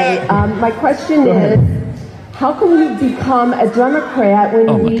 Anyway, my question is, how can you become a Democrat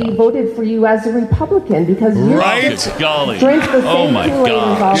when we voted for you as a Republican? Because you drink the same Kool-Aid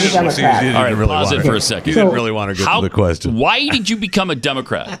as all the Democrats. All right, pause it for a second. You didn't really want to get to the question. Why did you become a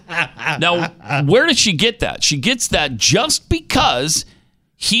Democrat? Now, where does she get that? She gets that just because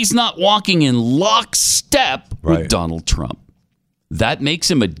he's not walking in lockstep with Donald Trump. That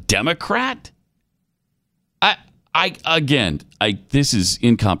makes him a Democrat? This is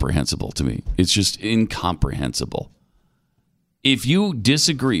incomprehensible to me. It's just incomprehensible. If you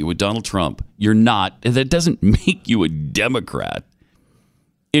disagree with Donald Trump, you're not. That doesn't make you a Democrat.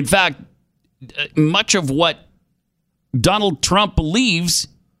 In fact, much of what Donald Trump believes,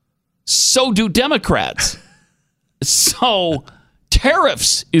 so do Democrats. So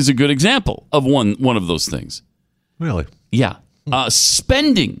tariffs is a good example of one of those things. Really? Yeah.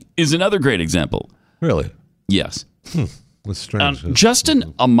 Spending is another great example. Really? Yes. That's strange.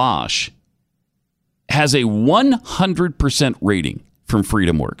 Justin Amash has a 100% rating from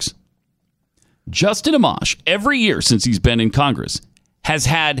FreedomWorks. Justin Amash, every year since he's been in Congress, has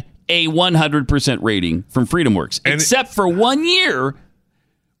had a 100% rating from FreedomWorks, except for 1 year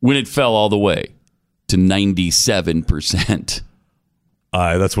when it fell all the way to 97%.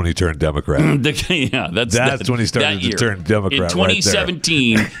 That's when he turned Democrat. That's when he started to turn Democrat. In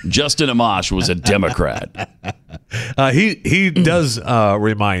 2017, Justin Amash was a Democrat. He does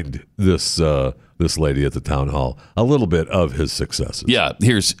remind this lady at the town hall a little bit of his successes. Yeah,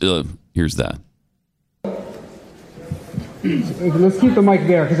 here's that. Let's keep the mic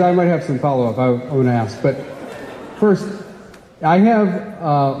there because I might have some follow-up I want to ask. But first, I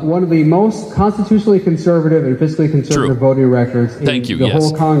have one of the most constitutionally conservative and fiscally conservative voting records in the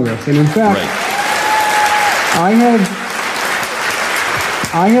whole Congress. And in fact,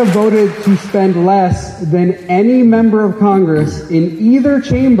 I have voted to spend less than any member of Congress in either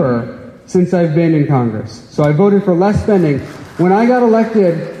chamber since I've been in Congress. So I voted for less spending. When I got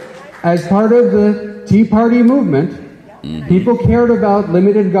elected as part of the Tea Party movement, people cared about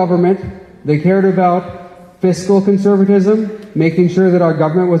limited government. They cared about fiscal conservatism, making sure that our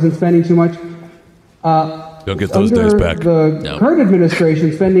government wasn't spending too much. Don't get those days back. The current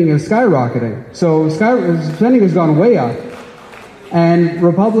administration, spending is skyrocketing. So spending has gone way up. And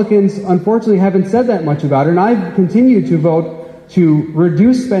Republicans, unfortunately, haven't said that much about it. And I've continued to vote to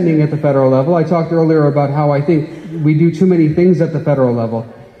reduce spending at the federal level. I talked earlier about how I think we do too many things at the federal level.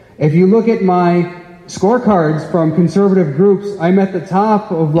 If you look at my scorecards from conservative groups, I'm at the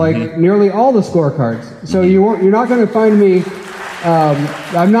top of nearly all the scorecards. So you're not going to find me.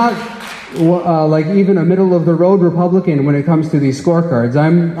 I'm not even a middle of the road Republican when it comes to these scorecards.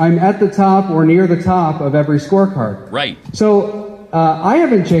 I'm at the top or near the top of every scorecard. Right. So I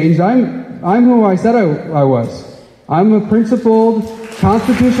haven't changed. I'm who I said I was. I'm a principled,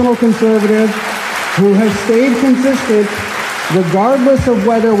 constitutional conservative. who has stayed consistent regardless of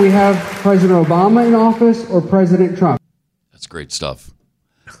whether we have President Obama in office or President Trump. That's great stuff.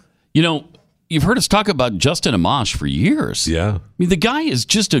 You know, you've heard us talk about Justin Amash for years. Yeah. I mean, the guy is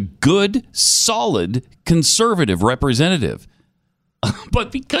just a good, solid, conservative representative.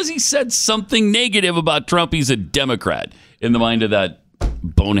 But because he said something negative about Trump, he's a Democrat in the mind of that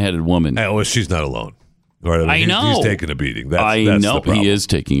boneheaded woman. Hey, well, she's not alone. Right? I know. He's taking a beating. That's know the problem. He is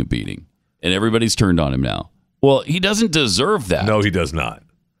taking a beating. And everybody's turned on him now. Well, he doesn't deserve that. No, he does not.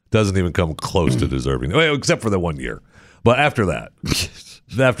 Doesn't even come close to deserving it. Well, except for the 1 year. But after that,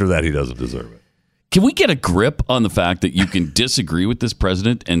 he doesn't deserve it. Can we get a grip on the fact that you can disagree with this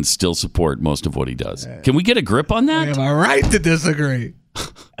president and still support most of what he does? Can we get a grip on that? I have a right to disagree.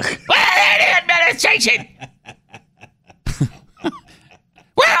 Administration!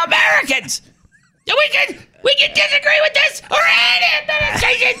 We're Americans! We can disagree with this or any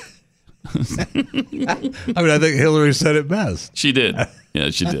administration! I mean, I think Hillary said it best. She did. Yeah,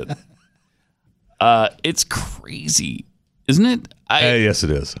 she did. It's crazy, isn't it? Yes,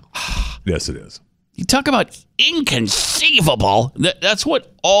 it is. Yes, it is. You talk about inconceivable. That's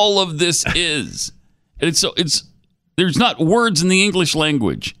what all of this is. And there's not words in the English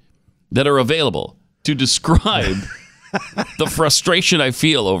language that are available to describe the frustration I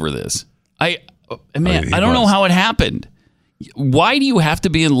feel over this. I don't know how it happened. Why do you have to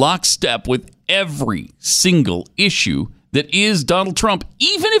be in lockstep with every single issue that is Donald Trump,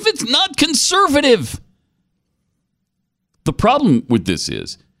 even if it's not conservative? The problem with this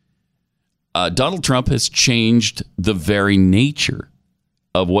is Donald Trump has changed the very nature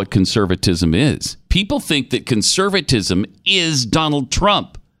of what conservatism is. People think that conservatism is Donald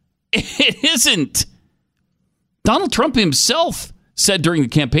Trump. It isn't. Donald Trump himself said during the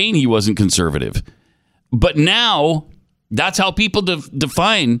campaign he wasn't conservative. But now that's how people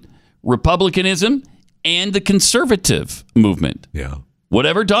define republicanism and the conservative movement. Yeah.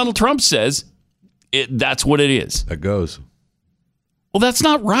 Whatever Donald Trump says, that's what it is. That goes. Well, that's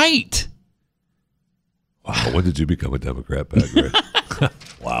not right. Wow. When did you become a Democrat, Pat Gray?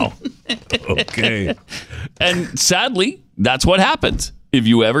 Wow. Okay. And sadly, that's what happens if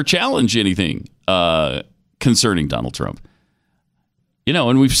you ever challenge anything concerning Donald Trump. You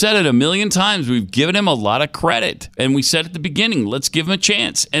know, and we've said it a million times. We've given him a lot of credit. And we said at the beginning, let's give him a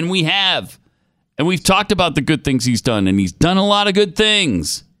chance. And we have. And we've talked about the good things he's done. And he's done a lot of good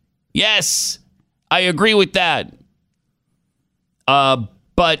things. Yes, I agree with that.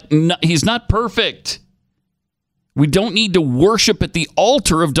 But he's not perfect. We don't need to worship at the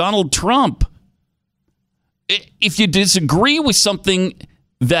altar of Donald Trump. If you disagree with something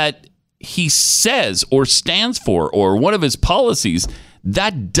that he says or stands for or one of his policies,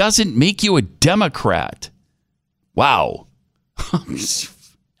 that doesn't make you a Democrat. Wow. It's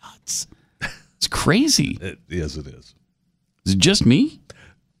nuts. It's crazy. Yes, it is. Is it just me?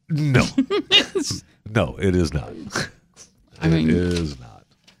 No. No, it is not. It is not.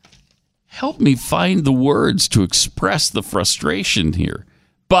 Help me find the words to express the frustration here.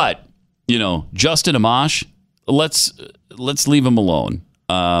 But, you know, Justin Amash, let's leave him alone.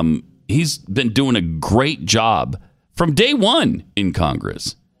 He's been doing a great job from day one in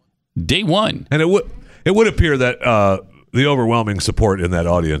Congress. Day one. And it would appear that the overwhelming support in that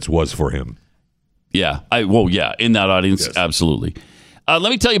audience was for him. Yeah. In that audience, yes. Absolutely. Let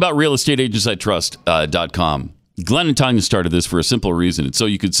me tell you about realestateagentsitrust.com. Glenn and Tanya started this for a simple reason. It's so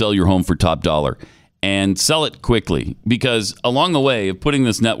you could sell your home for top dollar and sell it quickly. Because along the way of putting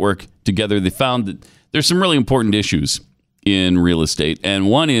this network together, they found that there's some really important issues in real estate. And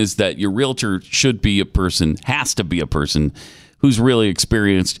one is that your realtor has to be a person who's really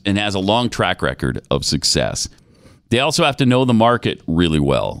experienced and has a long track record of success. They also have to know the market really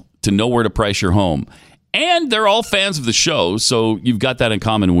well to know where to price your home. And they're all fans of the show, so you've got that in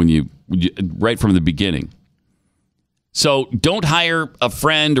common when you right from the beginning. So don't hire a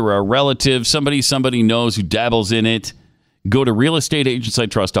friend or a relative, somebody knows who dabbles in it. Go to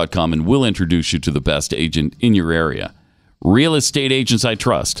realestateagentsitrust.com and we'll introduce you to the best agent in your area.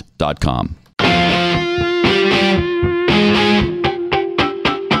 realestateagentsitrust.com.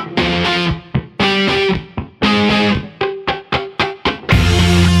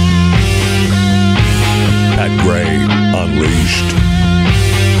 Pat Gray Unleashed.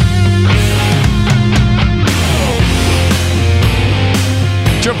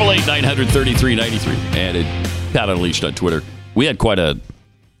 Triple 8-933-93 and Pat Unleashed on Twitter. We had quite a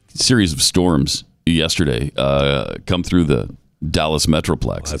series of storms yesterday come through the Dallas Metroplex.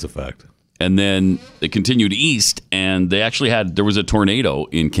 Well, that's a fact. And then they continued east, and there was a tornado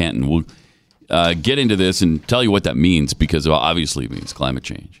in Canton. We'll get into this and tell you what that means, because obviously it means climate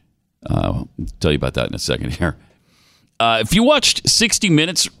change. I'll tell you about that in a second here. If you watched 60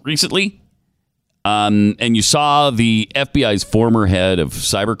 Minutes recently, and you saw the FBI's former head of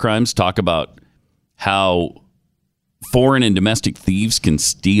cybercrimes talk about how foreign and domestic thieves can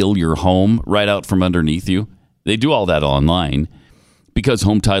steal your home right out from underneath you. They do all that online because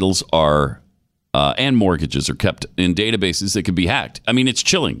home titles are and mortgages are kept in databases that can be hacked. I mean, it's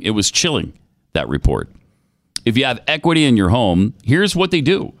chilling. It was chilling, that report. If you have equity in your home, here's what they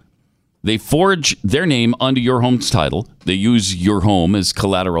do. They forge their name onto your home's title. They use your home as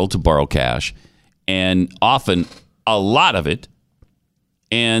collateral to borrow cash, and often a lot of it,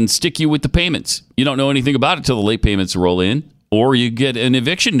 and stick you with the payments. You don't know anything about it till the late payments roll in, or you get an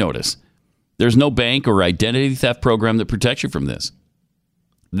eviction notice. There's no bank or identity theft program that protects you from this.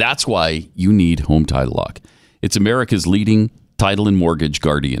 That's why you need Home Title Lock. It's America's leading title and mortgage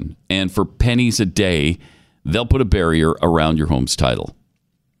guardian, and for pennies a day, they'll put a barrier around your home's title.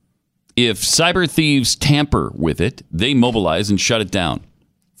 If cyber thieves tamper with it, they mobilize and shut it down.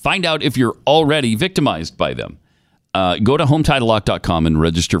 Find out if you're already victimized by them. Go to HometitleLock.com and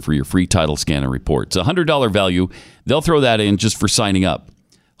register for your free title scanner report. It's a $100 value. They'll throw that in just for signing up.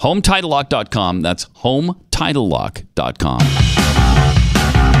 HometitleLock.com. That's HometitleLock.com.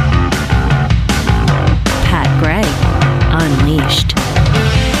 Pat Gray, Unleashed.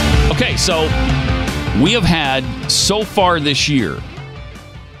 Okay, so we have had, so far this year,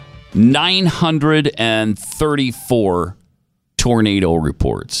 934 tornado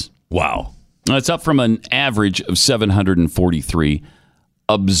reports. Wow. That's up from an average of 743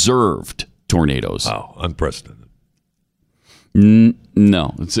 observed tornadoes. Wow, unprecedented.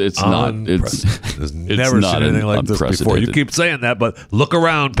 No, it's not. There's never seen anything like this before. You keep saying that, but look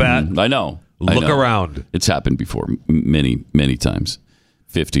around, Pat. I know. Look around. It's happened before many, many times.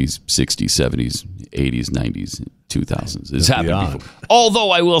 50s, 60s, 70s, 80s, 90s, 2000s. It's happened before.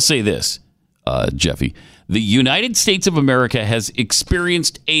 Although I will say this, Jeffy, the United States of America has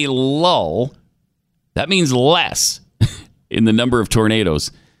experienced a lull. That means less in the number of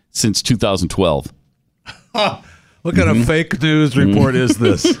tornadoes since 2012. What kind of fake news report is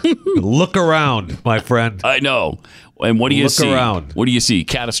this? Look around, my friend. I know. And what do you see? Look around. What do you see?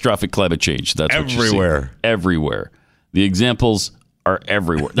 Catastrophic climate change. That's what you see. Everywhere. The examples are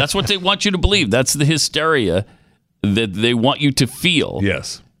everywhere. That's what they want you to believe. That's the hysteria that they want you to feel.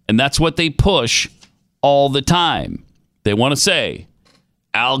 Yes. And that's what they push all the time. They want to say,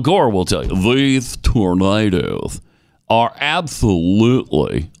 Al Gore will tell you, these tornadoes are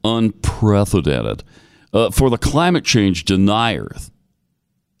absolutely unprecedented for the climate change deniers.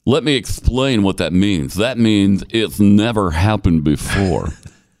 Let me explain what that means. That means it's never happened before.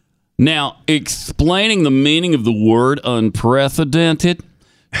 Now, explaining the meaning of the word unprecedented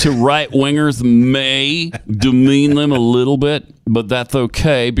to right-wingers may demean them a little bit, but that's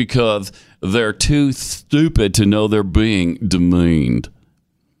okay because they're too stupid to know they're being demeaned.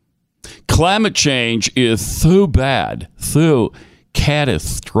 Climate change is so bad, so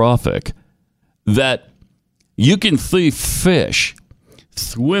catastrophic, that you can see fish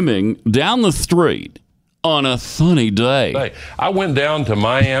swimming down the street on a sunny day. I went down to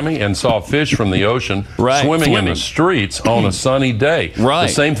Miami and saw fish from the ocean swimming in the streets on a sunny day. Right.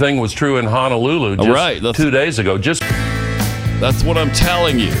 The same thing was true in Honolulu just 2 days ago. That's what I'm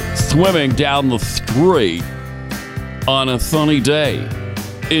telling you. Swimming down the street on a sunny day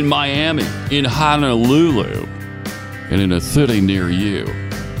in Miami, in Honolulu, and in a city near you.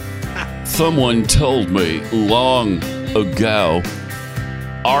 Someone told me long ago,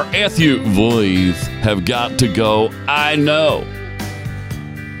 our SUVs have got to go. I know.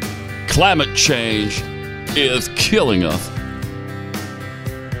 Climate change is killing us.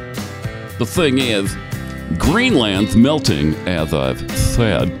 The thing is, Greenland's melting, as I've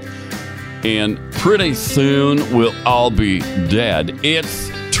said, and pretty soon we'll all be dead.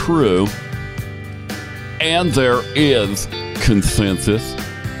 It's true. And there is consensus.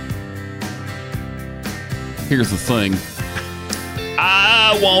 Here's the thing.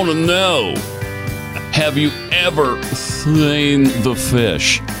 I want to know, have you ever seen the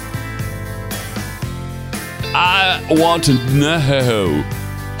fish? I want to know,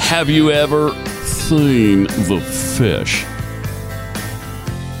 have you ever seen the fish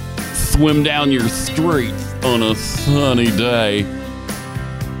swim down your street on a sunny day?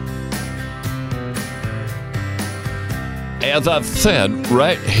 As I've said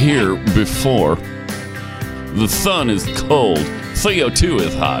right here before, the sun is cold. CO2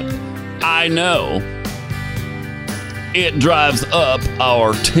 is hot. I know. It drives up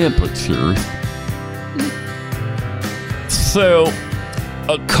our temperature. So,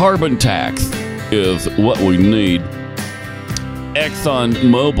 a carbon tax is what we need.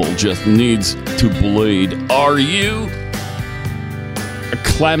 ExxonMobil just needs to bleed. Are you a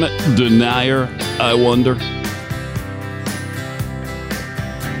climate denier, I wonder?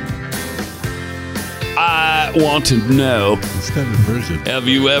 I want to know, have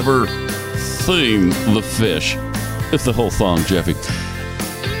you ever seen the fish? It's the whole song, Jeffy.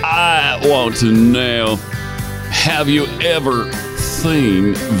 I want to know, have you ever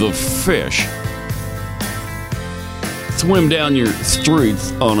seen the fish swim down your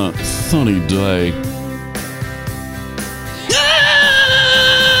streets on a sunny day?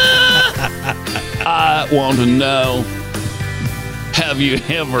 I want to know, have you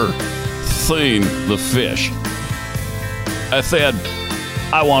ever seen the fish? I said,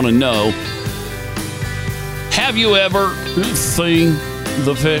 I want to know, have you ever seen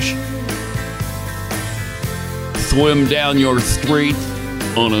the fish swim down your street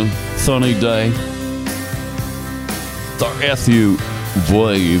on a sunny day? It's our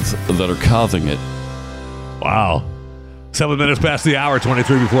SUVs that are causing it. Wow. 7 minutes past the hour,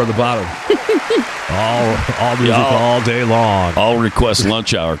 23 before the bottom. all music all day long. I'll request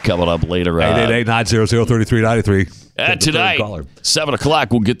lunch hour coming up later. 888-900-3393. Tonight, 7 o'clock,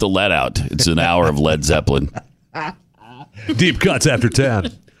 we'll get the Let Out. It's an hour of Led Zeppelin. Deep cuts after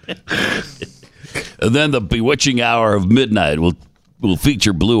 10. And then the bewitching hour of midnight will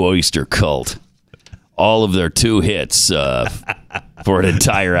feature Blue Oyster Cult. All of their 2 hits for an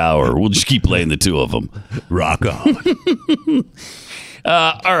entire hour. We'll just keep playing the 2 of them. Rock on.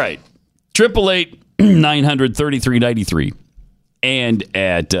 All right. 888-900-3393. And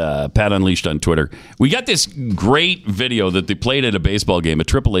at Pat Unleashed on Twitter. We got this great video that they played at a baseball game, a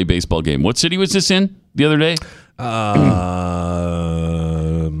AAA baseball game. What city was this in the other day?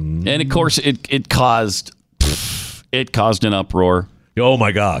 And of course, it caused an uproar. Oh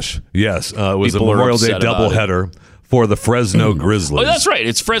my gosh! Yes, it was a Memorial Day doubleheader for the Fresno Grizzlies. Oh, that's right.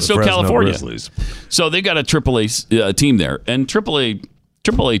 It's Fresno, California. Grizzlies. So they got a AAA team there, and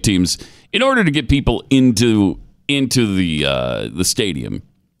AAA teams, in order to get people into the stadium,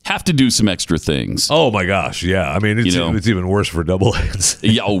 have to do some extra things. Oh my gosh, yeah. I mean, it's even worse for double A's.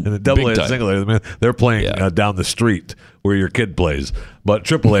 Yeah, and a double A and single A, I mean, they're playing down the street where your kid plays. But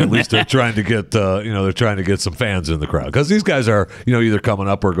AAA, at least they're trying to get they're trying to get some fans in the crowd, because these guys are either coming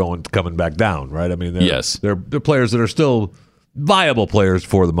up or coming back down, right? I mean, they're players that are still viable players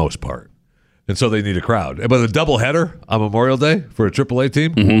for the most part, and so they need a crowd. But a doubleheader on Memorial Day for a AAA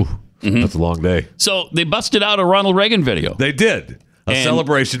team, that's a long day. So they busted out a Ronald Reagan video. They did. A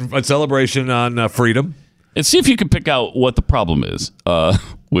celebration on freedom. And see if you can pick out what the problem is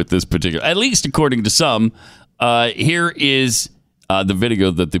with this particular, at least according to some. Here is the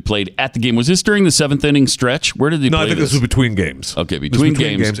video that they played at the game. Was this during the 7th inning stretch? Where did they play No, I think this was between games. Okay, between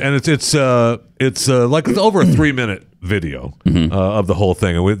games. And it's like it's over a 3-minute video of the whole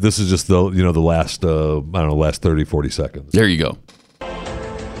thing. And this is just the last last 30, 40 seconds. There you go.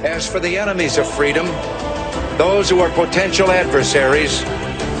 As for the enemies of freedom, those who are potential adversaries,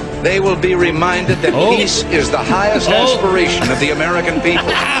 they will be reminded that peace is the highest aspiration of the American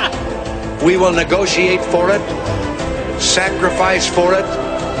people. We will negotiate for it, sacrifice for it.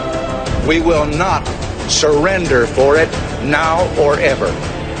 We will not surrender for it now or ever.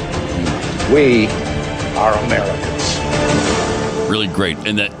 We are Americans. Really great.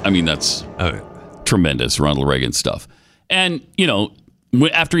 And that's tremendous Ronald Reagan stuff. And,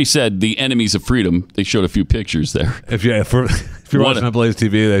 after he said the enemies of freedom, they showed a few pictures there. If you're watching on Blaze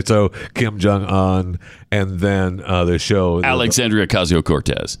TV, they show Kim Jong-un, and then they show Alexandria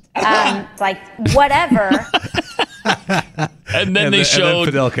Ocasio-Cortez. It's like, whatever. and then they showed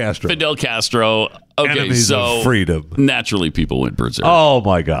Fidel Castro. Okay, enemies of freedom. Naturally, people went berserk. Oh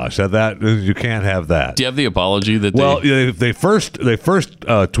my gosh, that you can't have that. Do you have the apology that? They first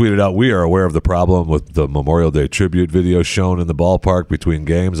tweeted out, "We are aware of the problem with the Memorial Day tribute video shown in the ballpark between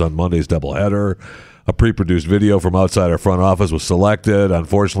games on Monday's doubleheader. A pre-produced video from outside our front office was selected.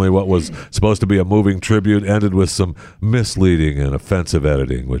 Unfortunately, what was supposed to be a moving tribute ended with some misleading and offensive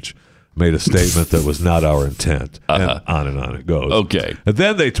editing, which made a statement that was not our intent." And on it goes. Okay. And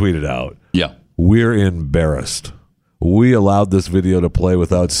then they tweeted out, "Yeah, we're embarrassed. We allowed this video to play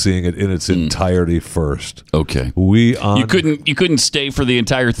without seeing it in its entirety first." Okay. You couldn't stay for the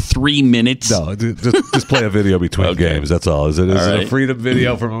entire 3 minutes? No, just play a video between games. That's all. Is it a freedom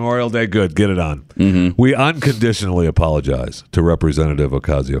video for Memorial Day? Good. Get it on. We unconditionally apologize to Representative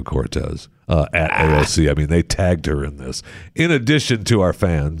Ocasio-Cortez at AOC. I mean, they tagged her in this. In addition to our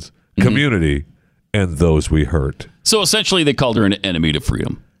fans, community, and those we hurt. So essentially, they called her an enemy to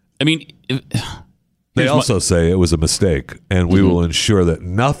freedom. I mean... They also say it was a mistake, and we will ensure that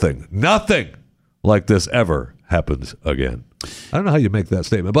nothing like this ever happens again. I don't know how you make that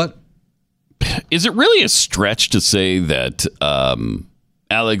statement, but is it really a stretch to say that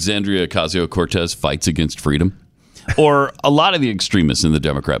Alexandria Ocasio-Cortez fights against freedom? Or a lot of the extremists in the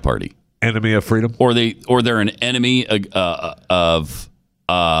Democrat Party? Enemy of freedom? Or they're an enemy of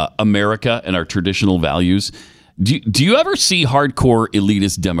America and our traditional values? Do you ever see hardcore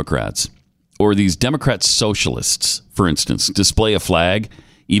elitist Democrats or these Democrat socialists, for instance, display a flag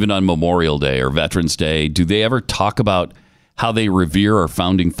even on Memorial Day or Veterans Day? Do they ever talk about how they revere our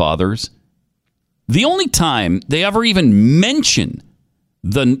founding fathers? The only time they ever even mention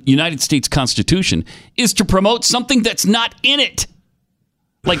the United States Constitution is to promote something that's not in it,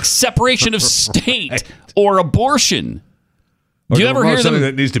 like separation of state or abortion. Or do you ever hear something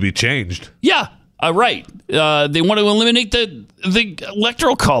them? That needs to be changed? Yeah, right. They want to eliminate the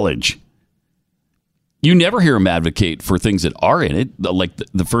Electoral College. You never hear them advocate for things that are in it, like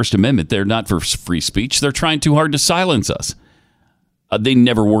the First Amendment. They're not for free speech. They're trying too hard to silence us. They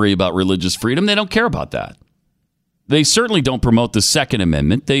never worry about religious freedom. They don't care about that. They certainly don't promote the Second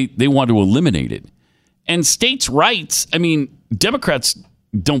Amendment. They want to eliminate it. And states' rights, I mean, Democrats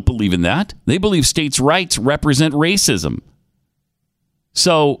don't believe in that. They believe states' rights represent racism.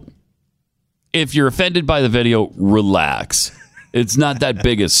 So if you're offended by the video, relax. It's not that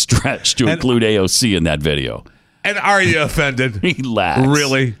big a stretch to include AOC in that video. And are you offended? Relax.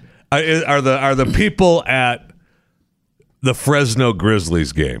 Really? Are the people at the Fresno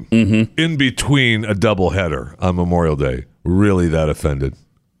Grizzlies game in between a doubleheader on Memorial Day really that offended?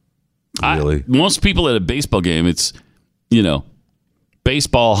 Really? Most people at a baseball game, it's,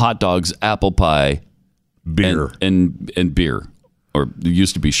 baseball, hot dogs, apple pie, beer, and beer. Or it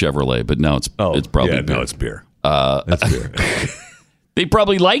used to be Chevrolet, but now it's probably beer. No, it's beer. It's beer. They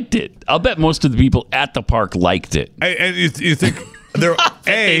probably liked it. I'll bet most of the people at the park liked it. And you think they're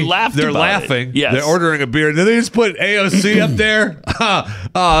they laughed they're about laughing. It. Yes. They're ordering a beer. Did they just put AOC up there?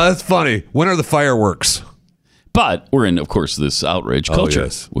 That's funny. When are the fireworks? But we're in, of course, this outrage culture,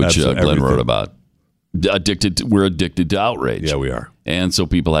 which Glenn wrote about. We're addicted to outrage. Yeah, we are. And so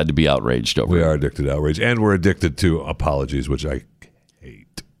people had to be outraged over it. We are addicted to outrage. And we're addicted to apologies, which I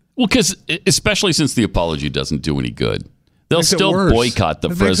hate. Well, because especially since the apology doesn't do any good. They'll still boycott the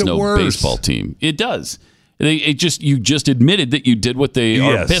Fresno baseball team. It does. You just admitted that you did what they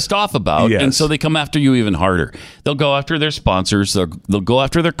are pissed off about, and so they come after you even harder. They'll go after their sponsors. They'll go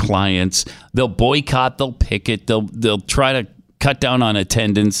after their clients. They'll boycott. They'll picket. They'll try to cut down on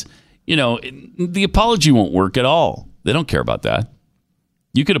attendance. The apology won't work at all. They don't care about that.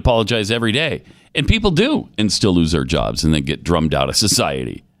 You could apologize every day, and people do, and still lose their jobs and then get drummed out of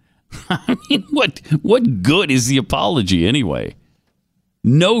society. I mean, what good is the apology anyway?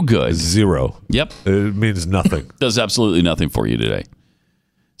 No good. Zero. Yep. It means nothing. Does absolutely nothing for you today.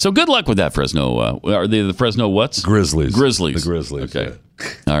 So good luck with that, Fresno. Are they the Fresno what's? Grizzlies. Grizzlies. The Grizzlies. Okay.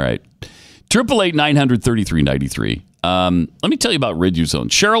 Yeah. All right. 888-900-3393. Let me tell you about Riduzone.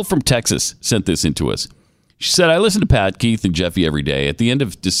 Cheryl from Texas sent this into us. She said, I listen to Pat, Keith, and Jeffy every day. At the end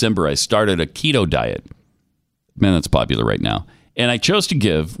of December, I started a keto diet. Man, that's popular right now. And I chose to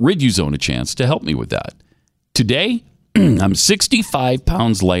give Riduzone a chance to help me with that. Today, I'm 65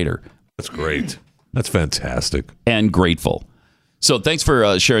 pounds lighter. That's great. That's fantastic. And grateful. So thanks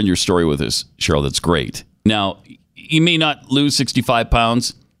for sharing your story with us, Cheryl. That's great. Now, you may not lose 65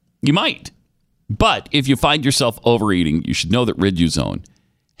 pounds. You might. But if you find yourself overeating, you should know that Riduzone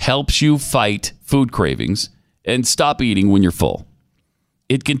helps you fight food cravings and stop eating when you're full.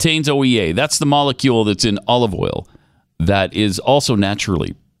 It contains OEA. That's the molecule that's in olive oil that is also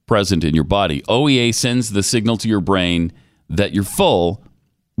naturally present in your body. OEA sends the signal to your brain that you're full,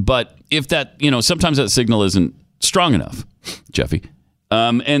 but if that, sometimes that signal isn't strong enough, Jeffy.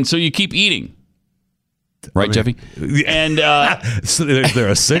 And so you keep eating. Right, Jeffy? And so is there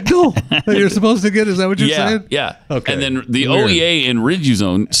a signal that you're supposed to get? Is that what you're saying? Yeah. Okay. And then the OEA in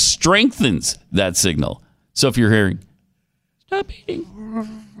Riduzone strengthens that signal. So if you're hearing, stop eating,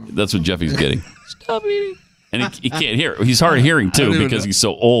 that's what Jeffy's getting. Stop eating. And he can't hear. He's hard of hearing, too, because he's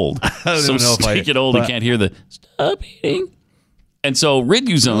so old. So stinking old, he can't hear the stop eating. And so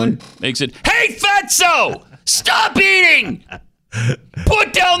Riduzone makes it, hey, fatso, stop eating.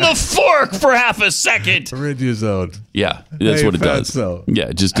 Put down the fork for half a second. Riduzone. Yeah, that's what it does. Yeah,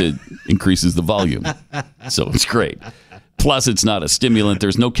 it just increases the volume. So it's great. Plus, it's not a stimulant.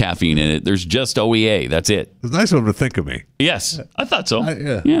 There's no caffeine in it. There's just OEA. That's it. It's nice of him to think of me. Yes, I thought so.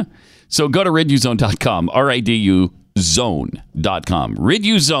 Yeah. So go to riduzone.com, RIDU zone.com,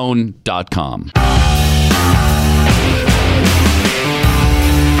 riduzone.com.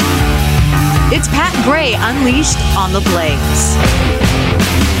 It's Pat Gray Unleashed on the Blaze.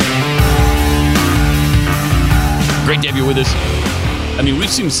 Great to have you with us. I mean, we've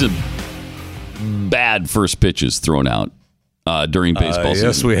seen some bad first pitches thrown out during baseball season.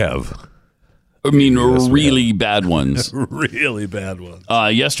 Yes, we have. I mean, really bad ones. Really bad ones.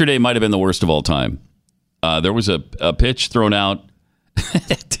 Yesterday might have been the worst of all time. There was a pitch thrown out.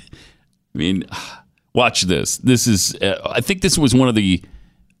 I mean, watch this. This is. I think this was one of the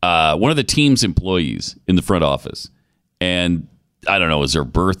team's employees in the front office, and I don't know, it was her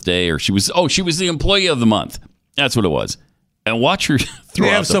birthday or she was the employee of the month. That's what it was. And watch her throw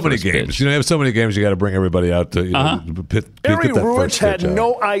out so many games. Pitch. You have so many games. You got to bring everybody out to Erin Ruich had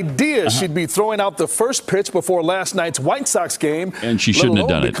no idea she'd be throwing out the first pitch before last night's White Sox game, and she shouldn't have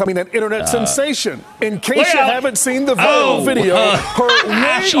done it. Becoming an internet sensation. In case you haven't seen the viral video, her way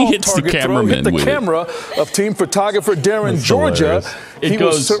off-target throw hit the camera of team photographer Darren Georgia. He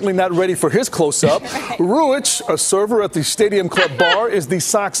was certainly not ready for his close-up. Ruich, a server at the Stadium Club bar, is the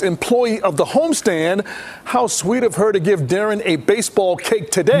Sox employee of the homestand. How sweet of her to give Darren a baseball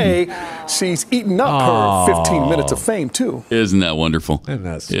cake today. She's eaten up her 15 minutes of fame, too. Isn't that wonderful?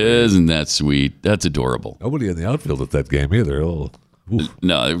 Isn't that sweet? That's adorable. Nobody in the outfield at that game either.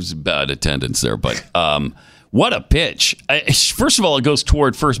 No, there was bad attendance there, but what a pitch. First of all, it goes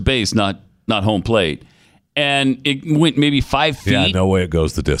toward first base, not home plate. And it went maybe 5 feet. Yeah, no way it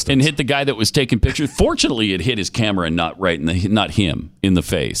goes the distance. And hit the guy that was taking pictures. Fortunately, it hit his camera and not him in the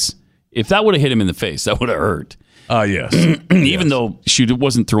face. If that would have hit him in the face, that would have hurt. Yes. Even though, it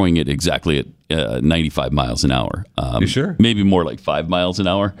wasn't throwing it exactly at 95 miles an hour. You sure? Maybe more like 5 miles an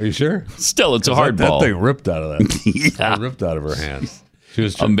hour. Are you sure? Still, it's a hard ball. That thing ripped out of that. Yeah. Ripped out of her hands. She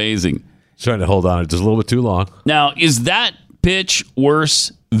was amazing. Trying to hold on it just a little bit too long. Now, is that pitch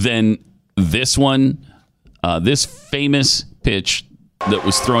worse than this one? This famous pitch that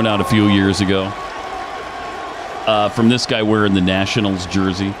was thrown out a few years ago from this guy wearing the Nationals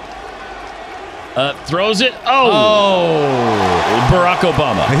jersey. Throws it. Barack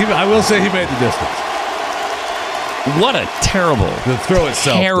Obama. I will say he made the distance. What a the throw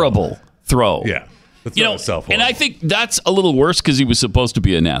itself. Terrible throw. Yeah. The throw itself. And I think that's a little worse because he was supposed to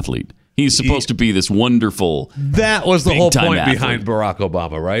be an athlete. He's supposed to be this wonderful. That was the whole point athlete behind Barack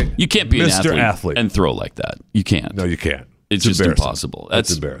Obama, right? You can't be Mr. an athlete and throw like that. You can't. No, you can't. It's just impossible.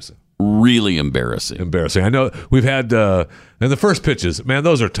 That's embarrassing. Really embarrassing. I know we've had and the first pitches, man,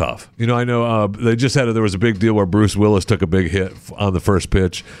 those are tough. I know they just there was a big deal where Bruce Willis took a big hit on the first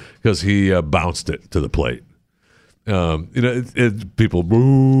pitch because he bounced it to the plate. People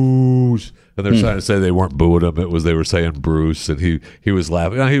booze, and they're trying to say they weren't booing him. They were saying Bruce, and he was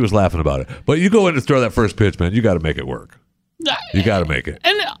laughing. He was laughing about it. But you go in to throw that first pitch, man. You got to make it work. You got to make it.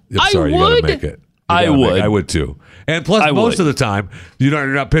 And you got to make it. I would too. And plus, most of the time, you're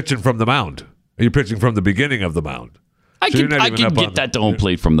not pitching from the mound. You're pitching from the beginning of the mound. I could get that to home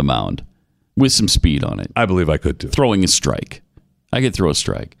plate from the mound with some speed on it. I believe I could too. Throwing a strike. I could throw a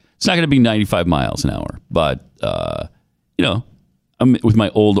strike. It's not going to be 95 miles an hour, but I'm with my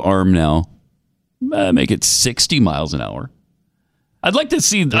old arm now. Make it 60 miles an hour. I'd like to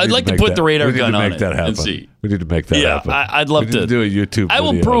see. I'd like to put the radar gun on it and see. We need to make that happen. I'd love to do a YouTube video. I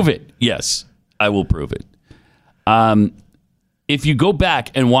will prove it. Yes, I will prove it. If you go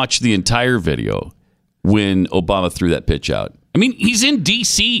back and watch the entire video when Obama threw that pitch out, I mean, he's in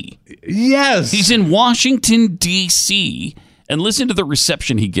D.C. Yes, he's in Washington D.C. and listen to the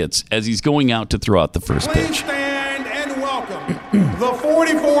reception he gets as he's going out to throw out the first pitch. Please stand and welcome the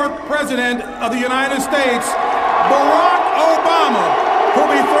 44th President of the United States, Barack Obama,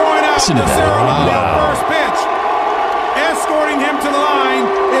 who'll be throwing out the ceremony first pitch. Escorting him to the line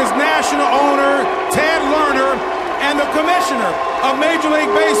is national owner Ted Lerner and the commissioner of Major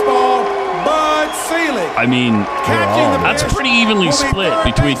League Baseball, Bud Selig. I mean, that's pretty evenly split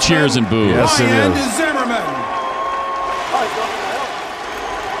between cheers and boos. Yes, it Ryan is. Zimmerman.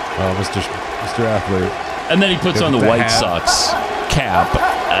 Mr. Athlete. And then he puts on the White Sox cap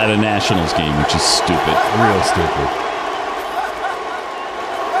at a Nationals game, which is stupid. Real stupid.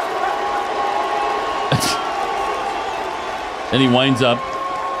 And he winds up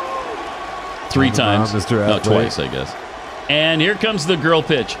three times. Mr. No, Athlete. twice, I guess. And here comes the girl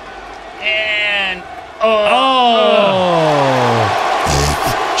pitch. And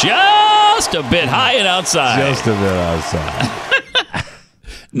just a bit high and outside. Just a bit outside.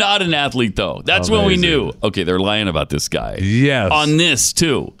 Not an athlete, though. That's when we knew. Okay, they're lying about this guy. Yes. On this,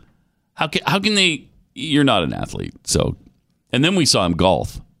 too. How can they... You're not an athlete. So, and then we saw him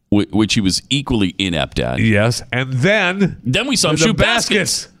golf, which he was equally inept at. Yes. And then we saw him shoot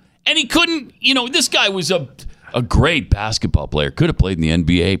baskets. And he couldn't... this guy was a A great basketball player. Could have played in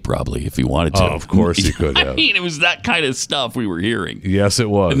the NBA probably if he wanted to. Oh, of course he could have. I mean, it was that kind of stuff we were hearing. Yes, it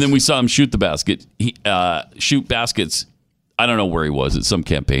was. And then we saw him shoot the basket. Shoot baskets. I don't know where he was at some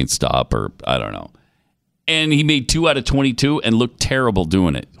campaign stop or I don't know. And he made 2 out of 22 and looked terrible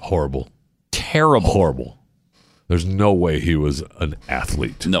doing it. Horrible. Terrible. Horrible. There's no way he was an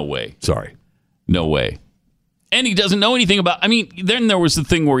athlete. No way. Sorry. No way. And he doesn't know anything about... I mean, then there was the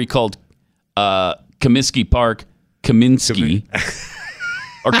thing where he called Comiskey Park Kaminsky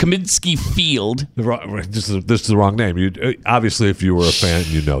or Kaminsky Field. This is the wrong name. Obviously, if you were a fan,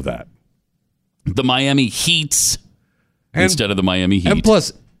 you know that. The Miami Heats instead of the Miami Heat. And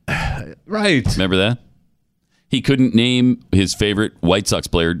plus, right. Remember that? He couldn't name his favorite White Sox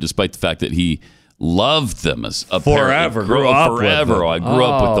player despite the fact that he loved them as forever. Grew up forever. With them. I grew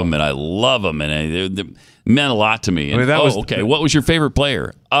up with them and I love them and they meant a lot to me. And, okay. What was your favorite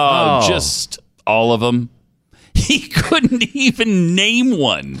player? Just all of them. He couldn't even name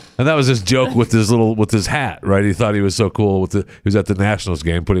one. And that was his joke with his hat, right? He thought he was so cool he was at the Nationals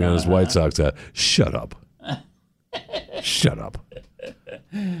game putting on his White Sox hat. Shut up. Shut up.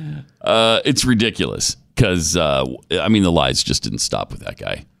 It's ridiculous because the lies just didn't stop with that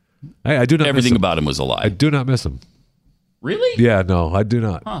guy. I do not. Everything about him was a lie. I do not miss him. Really? Yeah, no, I do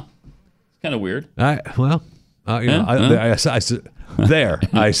not. Huh? It's kind of weird. I said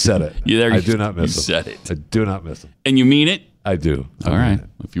it. I do not miss him. You said it. I do not miss him. And you mean it? I do. All right.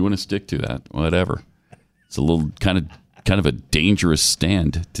 If you want to stick to that, whatever. It's a little kind of a dangerous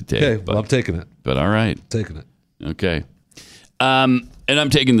stand to take. Okay, well, I'm taking it. But all right. Taking it. Okay. And I'm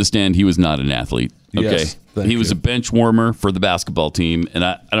taking the stand. He was not an athlete. Okay. Yes, he was a bench warmer for the basketball team. And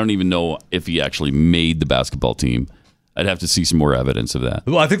I don't even know if he actually made the basketball team. I'd have to see some more evidence of that.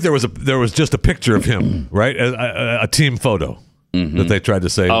 Well, I think there was just a picture of him, right? A team photo that they tried to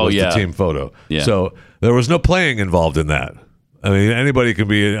say was the team photo. Yeah. So there was no playing involved in that. I mean, anybody can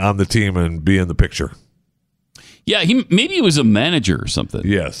be on the team and be in the picture. Yeah, maybe he was a manager or something.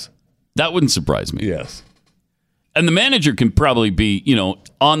 Yes. That wouldn't surprise me. Yes. And the manager can probably be,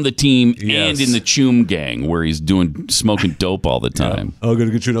 on the team and in the Choom gang where he's smoking dope all the time. Yeah. Oh, going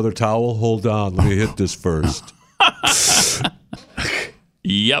to get you another towel? Hold on. Let me hit this first.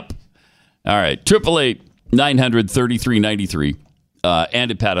 Yep. All right. 888-900-3393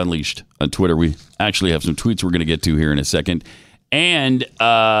 and at Pat Unleashed on Twitter. We actually have some tweets we're going to get to here in a second. And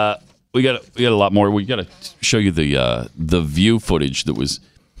we got a lot more. We got to show you the View footage that was...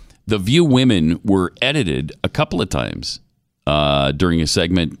 The View women were edited a couple of times during a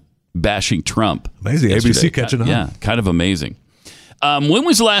segment bashing Trump. Amazing. Yesterday. ABC catching on. Yeah, kind of amazing. When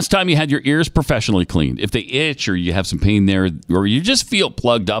was the last time you had your ears professionally cleaned? If they itch or you have some pain there or you just feel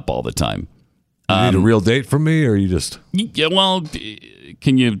plugged up all the time. You need a real date from me or you just... Yeah, well,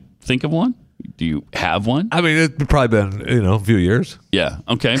 can you think of one? Do you have one? I mean, it's probably been, a few years. Yeah,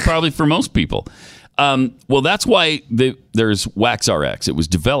 okay. Probably for most people. Well, that's why there's Wax RX. It was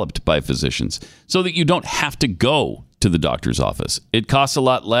developed by physicians so that you don't have to go to the doctor's office. It costs a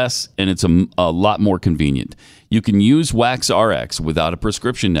lot less, and it's a lot more convenient. You can use Wax RX without a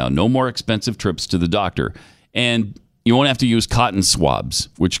prescription now. No more expensive trips to the doctor. And you won't have to use cotton swabs,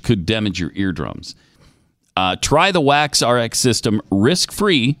 which could damage your eardrums. Try the Wax RX system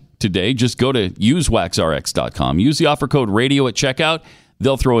risk-free today. Just go to usewaxrx.com. Use the offer code radio at checkout.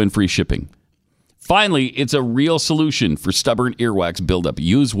 They'll throw in free shipping. Finally, it's a real solution for stubborn earwax buildup.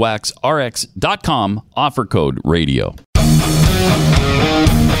 Use waxrx.com, offer code radio.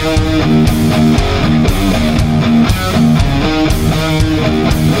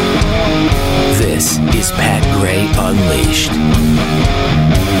 This is Pat Gray Unleashed.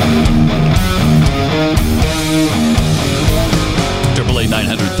 AAA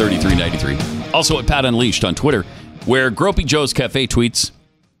 900-3393. Also at Pat Unleashed on Twitter, where Gropey Joe's Cafe tweets...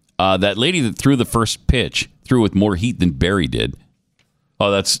 that lady that threw the first pitch threw with more heat than Barry did. Oh,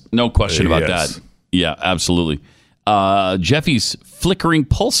 that's no question about that. Yeah, absolutely. Jeffy's flickering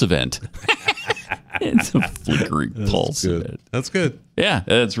pulse event. It's a flickering pulse event. That's good. Yeah,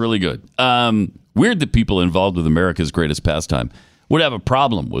 that's really good. Weird that people involved with America's greatest pastime would have a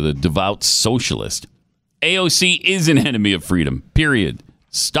problem with a devout socialist. AOC is an enemy of freedom, period.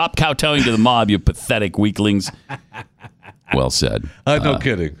 Stop kowtowing to the mob, you pathetic weaklings. Well said. No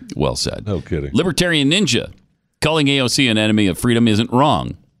kidding. Well said. No kidding. Libertarian Ninja. Calling AOC an enemy of freedom isn't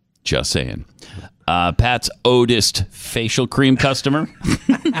wrong. Just saying. Pat's oldest facial cream customer.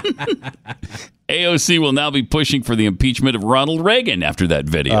 AOC will now be pushing for the impeachment of Ronald Reagan after that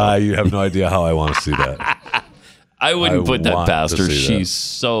video. You have no idea how I want to see that. I wouldn't put that past her. She's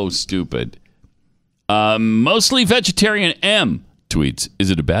so stupid. Mostly vegetarian M tweets. Is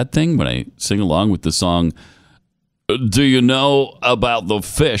it a bad thing when I sing along with the song Do you know about the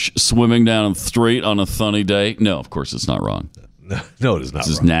fish swimming down the street on a sunny day? No, of course it's not wrong. No, it is not. It's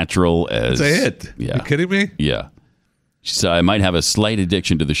as natural as... It's a hit. Yeah. You kidding me? Yeah. She said, I might have a slight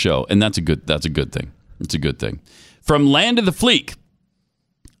addiction to the show, and that's a good thing. It's a good thing. From Land of the Fleek,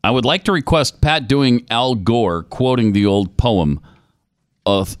 I would like to request Pat doing Al Gore, quoting the old poem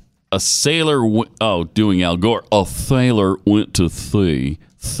of a sailor... doing Al Gore. A sailor went to sea,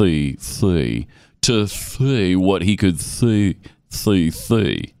 to see what he could see.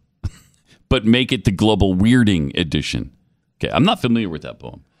 But make it the Global Weirding edition. Okay, I'm not familiar with that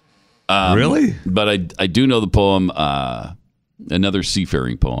poem. Really? But I do know the poem, another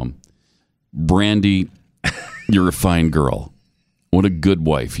seafaring poem. Brandy, you're a fine girl. What a good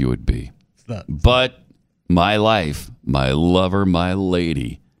wife you would be. But my life, my lover, my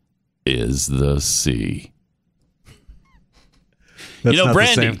lady is the sea. That's not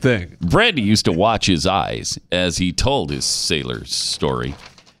Brandy, the same thing. Brandy used to watch his eyes as he told his sailor story.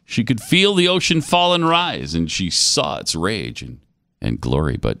 She could feel the ocean fall and rise, and she saw its rage and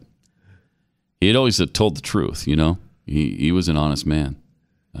glory. But he had always told the truth, He was an honest man.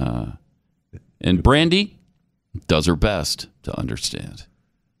 And Brandy does her best to understand.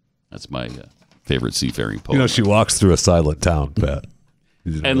 That's my favorite seafaring poem. She walks through a silent town, Pat.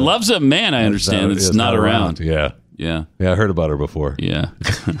 And loves a man, I understand, that's not around. Yeah. Yeah. Yeah, I heard about her before. Yeah.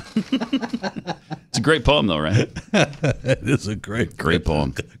 It's a great poem, though, right? It is a great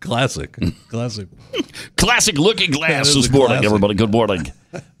poem. Classic. Classic Looking Glass this morning, everybody. Good morning.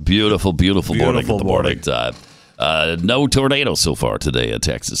 Beautiful morning. The morning time. No tornadoes so far today in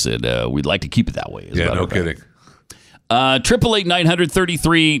Texas, and we'd like to keep it that way. Yeah, no kidding.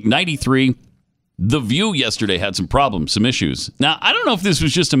 888-900-3393. The View yesterday had some problems, some issues. Now, I don't know if this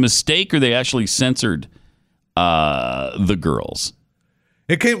was just a mistake or they actually censored the girls.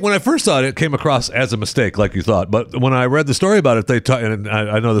 When I first saw it, it came across as a mistake, like you thought. But when I read the story about it, and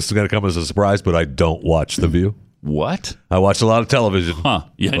I know this is going to come as a surprise, but I don't watch The View. What? I watch a lot of television. Huh.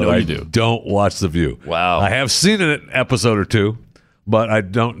 Yeah, I know you do. Don't watch The View. Wow. I have seen an episode or two, but I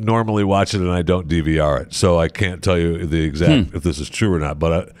don't normally watch it and I don't DVR it. So I can't tell you the exact if this is true or not.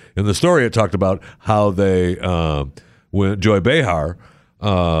 But in the story, it talked about how they, when Joy Behar,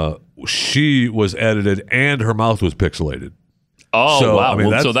 she was edited and her mouth was pixelated. Oh, so,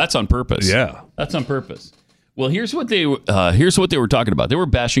 wow. So that's on purpose. Yeah. That's on purpose. Well, here's what they were talking about. They were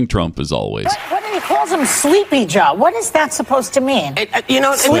bashing Trump as always. What he calls him Sleepy Joe. What is that supposed to mean?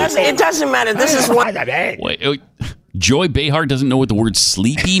 It doesn't matter. This is what. Wait, Joy Behar doesn't know what the word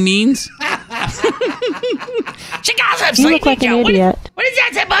sleepy means? She calls him Sleepy Joe. What is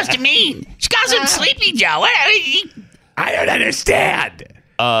that supposed to mean? She calls him Sleepy Joe. I don't understand.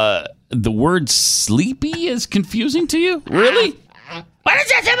 The word sleepy is confusing to you? Really? What is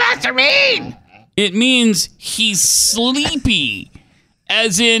that supposed to mean? It means he's sleepy,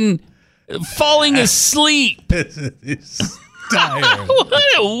 as in falling asleep. He's tired. What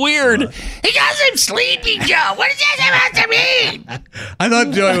a weird. He calls him Sleepy Joe. What is that supposed to mean? I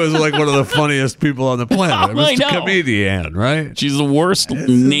thought Joy was like one of the funniest people on the planet. I know. Comedian, right? She's the worst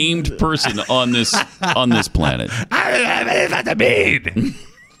named person on this planet. I don't know what that mean.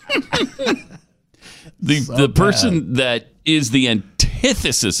 The person that is the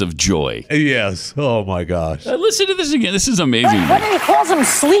antithesis of joy. Yes. Oh my gosh. Listen to this again. This is amazing. What he calls him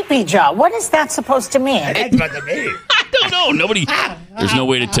Sleepy Joe. What is that supposed to mean? I don't know. Nobody. There's no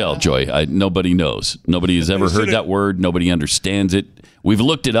way to tell, Joy. Nobody knows. Nobody has ever heard that word. Nobody understands it. We've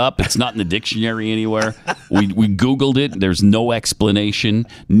looked it up. It's not in the dictionary anywhere. We Googled it. There's no explanation.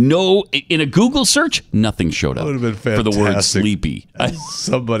 No, in a Google search, nothing showed up Would have been for the word sleepy.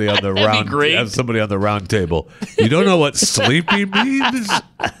 Somebody on the round. Have somebody on the round table. You don't know what sleepy means?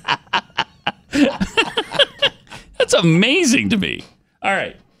 That's amazing to me. All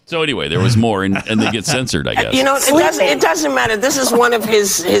right. So anyway, there was more, and they get censored, I guess. It doesn't matter. This is one of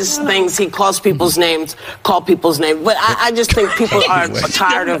his things. He calls people's names, But I just think people are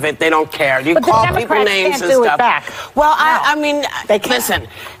tired of it. They don't care. You call people names and stuff. Well, I mean, listen.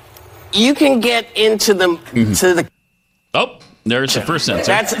 You can get into the to the. Oh, there's the first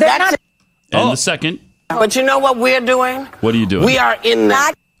censor. That's and the second. But you know what we're doing? What are you doing? We are in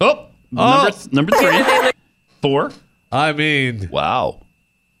the. Number 3, 4. I mean, wow.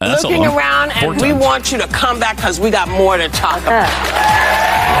 Looking around, and we want you to come back because we got more to talk about.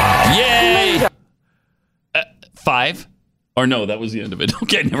 Yay! 5? Or no, that was the end of it.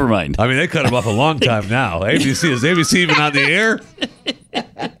 Okay, never mind. I mean, they cut him off a long time now. Is ABC even on the air?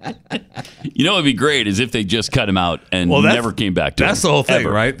 You know, it'd be great is if they just cut him out and never came back to him. That's the whole thing,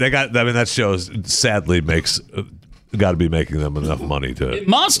 ever. right? That show sadly makes got to be making them enough money to. It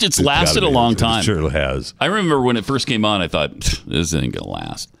must. It's lasted a long time. It sure has. I remember when it first came on, I thought, this ain't going to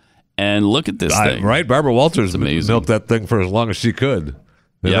last. And look at this thing. Right? Barbara Walters milked that thing for as long as she could.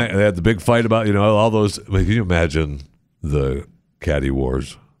 They had the big fight about, all those. I mean, can you imagine the caddy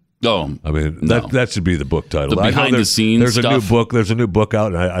wars? Oh, I mean, that should be the book title. The behind the scenes There's stuff. There's a new book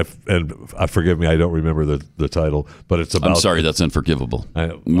out, and I forgive me, I don't remember the title, but it's about. I'm sorry, that's unforgivable.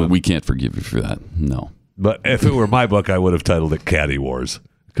 We can't forgive you for that. No. But if it were my book, I would have titled it Caddy Wars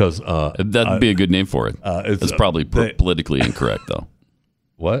because that'd be a good name for it. It's probably politically incorrect, though.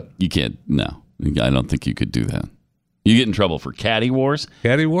 What? You can't. No, I don't think you could do that. You get in trouble for Caddy Wars.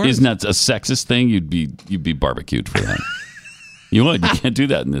 Caddy Wars? Isn't that a sexist thing? You'd be barbecued for that. You would. You can't do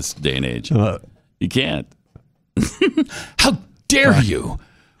that in this day and age. You can't. How dare you?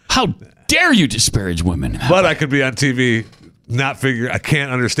 How dare you disparage women? But I could be on TV, I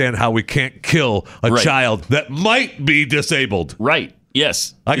can't understand how we can't kill a child that might be disabled. Right.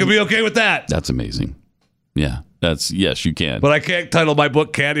 Yes. I could be okay with that. That's amazing. Yeah. Yes, you can. But I can't title my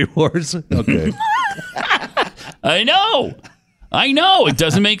book Caddy Wars. Okay. I know. It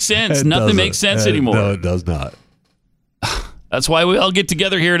doesn't make sense. Nothing makes sense anymore. No, it does not. That's why we all get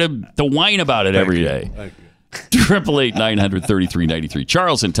together here to whine about it every day. Thank you. 888-900-3393.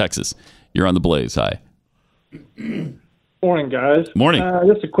 Charles in Texas, you're on the Blaze. Hi. Morning, guys. Morning.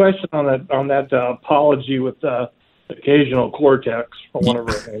 Just a question on that apology with occasional cortex, or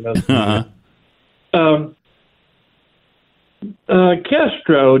whatever her name is.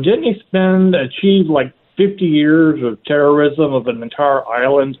 Castro, didn't he achieve like 50 years of terrorism of an entire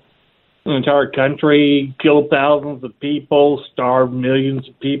island, an entire country, killed thousands of people, starved millions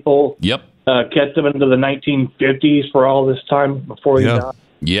of people? Yep. Kept them into the 1950s for all this time before he died.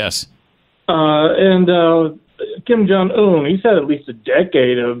 Yes. And Kim Jong-un, he's had at least a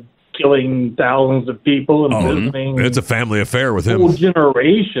decade of killing thousands of people and visiting. It's a family affair with him. Whole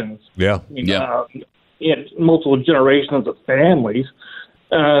generations. Yeah. Multiple generations of families,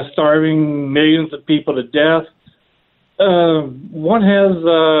 starving millions of people to death. What has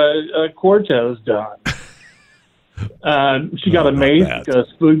Cortez done? She got amazed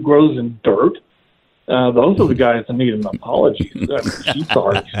because food grows in dirt. Those are the guys that need an apology. She's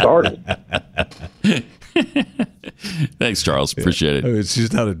already started. Thanks, Charles. Appreciate it. I mean,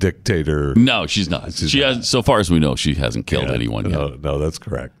 she's not a dictator. No, she's not. She has, so far as we know, she hasn't killed anyone yet. No, that's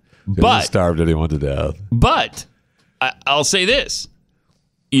correct. She but hasn't starved anyone to death. But I'll say this: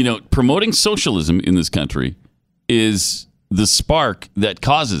 promoting socialism in this country is the spark that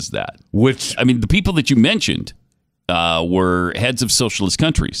causes that. Which the people that you mentioned were heads of socialist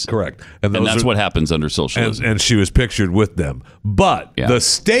countries. Correct. And that's what happens under socialism. And she was pictured with them. But the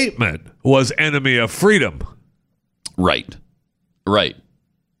statement was enemy of freedom. Right.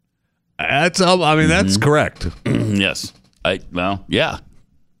 That's that's correct. Yes. I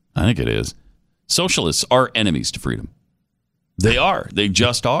think it is. Socialists are enemies to freedom. They are. They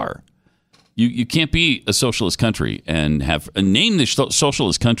just are. You can't be a socialist country and have name this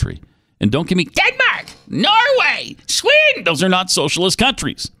socialist country. And don't give me Denmark, Norway, Sweden. Those are not socialist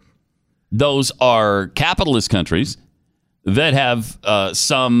countries. Those are capitalist countries that have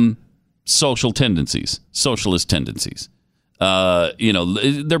some socialist tendencies.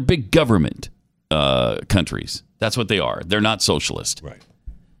 They're big government countries. That's what they are. They're not socialist. Right.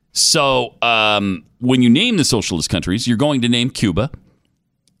 So when you name the socialist countries, you're going to name Cuba,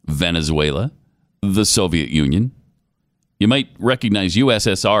 Venezuela, the Soviet Union. You might recognize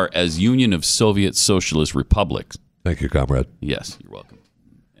USSR as Union of Soviet Socialist Republics. Thank you, comrade. Yes, you're welcome.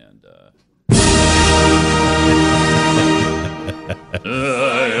 And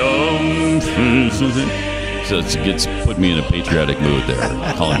so it put me in a patriotic mood there,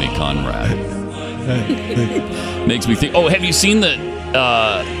 calling me Conrad. Makes me think. Oh, have you seen the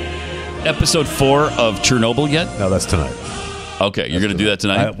episode 4 of Chernobyl yet? No, that's tonight. Okay, you're going to do that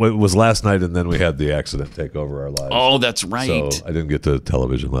tonight? It was last night, and then we had the accident take over our lives. Oh, that's right. So I didn't get to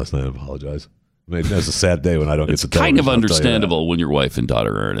television last night. I apologize. It's a sad day when I don't get to television. It's kind of understandable when your wife and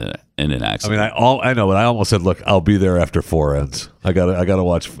daughter are in an accident. I know, but I almost said, "Look, I'll be there after 4 ends. I got to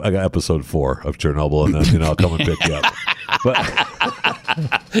watch. I got episode 4 of Chernobyl, and then I'll come and pick you up."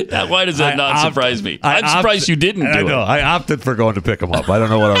 But why does that not surprise me? I'm surprised you didn't do it. I know. I opted for going to pick him up. I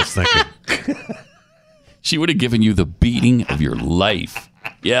don't know what I was thinking. She would have given you the beating of your life.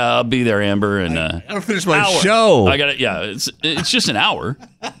 Yeah, I'll be there, Amber. And I'll finish my show. I got it. Yeah, it's just an hour.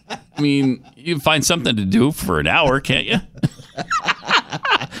 I mean, you can find something to do for an hour, can't you?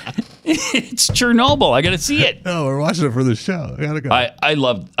 It's Chernobyl. I got to see it. No, we're watching it for the show. I gotta go. I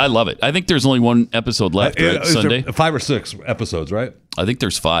love it. I think there's only one episode left. Right? Sunday, 5 or 6 episodes, right? I think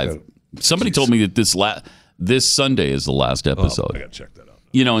there's 5. Somebody told me that This Sunday is the last episode. I got to check that out.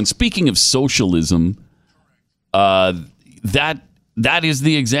 And speaking of socialism, that is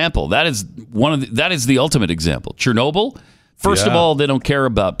the example. That is the ultimate example. Chernobyl. First of all, they don't care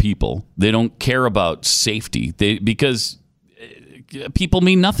about people. They don't care about safety. Because people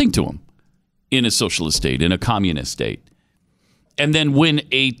mean nothing to them in a socialist state, in a communist state. And then when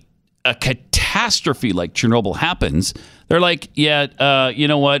a catastrophe like Chernobyl happens, they're like, you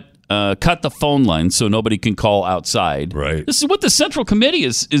know what? Cut the phone line so nobody can call outside. Right. This is what the Central Committee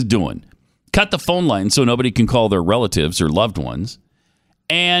is doing. Cut the phone line so nobody can call their relatives or loved ones.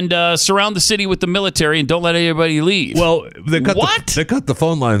 And surround the city with the military and don't let anybody leave. Well, they cut the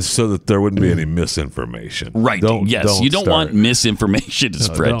phone lines so that there wouldn't be any misinformation. Right. You don't want misinformation to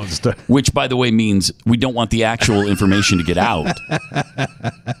spread. Which, by the way, means we don't want the actual information to get out.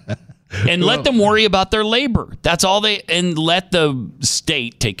 And let them worry about their labor. That's all and let the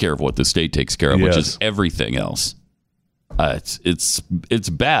state take care of what the state takes care of, which is everything else. It's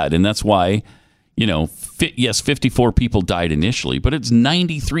bad, and that's why, 54 people died initially, but it's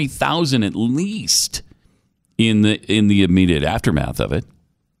 93,000 at least in the immediate aftermath of it.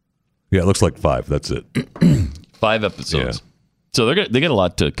 Yeah, it looks like 5. That's it. 5 episodes. Yeah. So they get a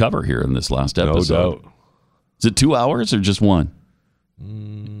lot to cover here in this last episode. No doubt. Is it 2 hours or just 1?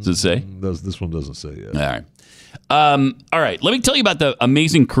 Does it say? This one doesn't say yet. All right. Let me tell you about the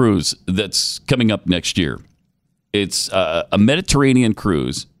amazing cruise that's coming up next year. It's a Mediterranean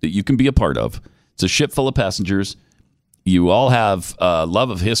cruise that you can be a part of. It's a ship full of passengers. You all have love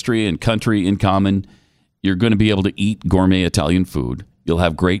of history and country in common. You're going to be able to eat gourmet Italian food. You'll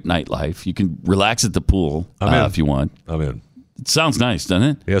have great nightlife. You can relax at the pool if you want. I'm in. It sounds nice, doesn't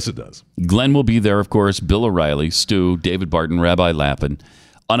it? Yes, it does. Glenn will be there, of course. Bill O'Reilly, Stu, David Barton, Rabbi Lappin,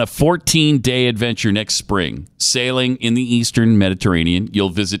 on a 14-day adventure next spring, sailing in the Eastern Mediterranean. You'll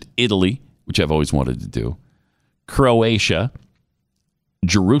visit Italy, which I've always wanted to do, Croatia,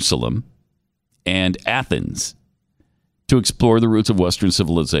 Jerusalem, and Athens to explore the roots of Western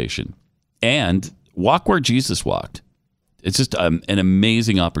civilization and walk where Jesus walked. It's just an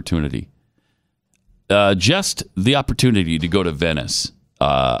amazing opportunity. Just the opportunity to go to Venice,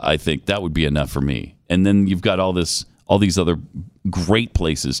 I think that would be enough for me. And then you've got all these other great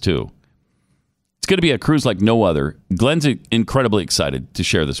places too. It's going to be a cruise like no other. Glenn's incredibly excited to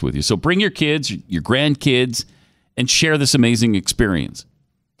share this with you. So bring your kids, your grandkids, and share this amazing experience.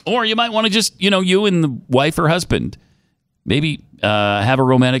 Or you might want to just, you and the wife or husband, maybe have a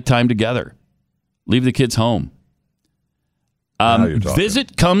romantic time together. Leave the kids home.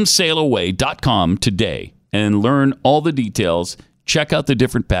 Visit ComeSailAway.com today and learn all the details. Check out the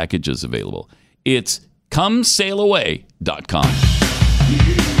different packages available. It's ComeSailAway.com.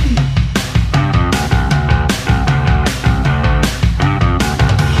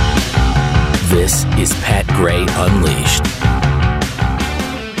 This is Pat Gray Unleashed.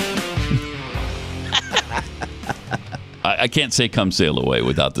 I can't say "Come Sail Away"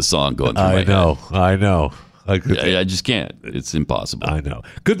 without the song going through my head. I know. I just can't. It's impossible. I know.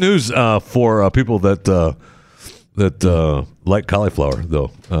 Good news for people that like cauliflower, though.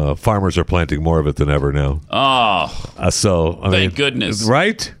 Farmers are planting more of it than ever now. Oh, thank goodness!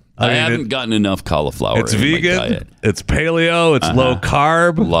 Right? I haven't gotten enough cauliflower. It's in vegan. My diet. It's paleo. It's low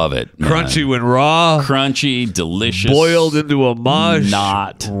carb. Love it. Crunchy when raw. Crunchy, delicious. Boiled into a mush.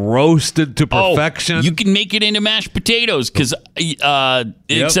 Not roasted to perfection. You can make it into mashed potatoes because,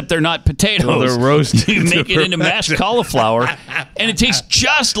 except they're not potatoes. Well, they're roasted. You make it into mashed cauliflower, and it tastes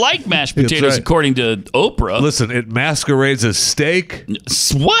just like mashed potatoes, according to Oprah. Listen, it masquerades as steak.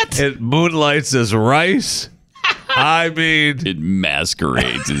 What? It moonlights as rice. I mean, it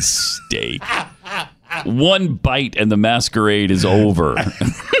masquerades as steak. One bite and the masquerade is over.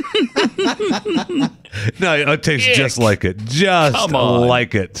 No, it tastes just like it. Just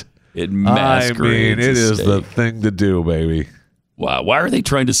like it. It masquerades. I mean, it is steak. the thing to do, baby. Wow. Why are they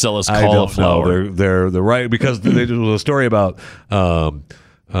trying to sell us cauliflower? I don't know. They're right because they did a story about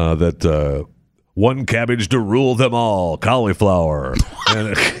that one cabbage to rule them all, cauliflower.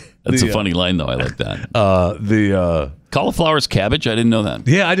 And, that's a funny line, though. I like that. The cauliflower's cabbage? I didn't know that.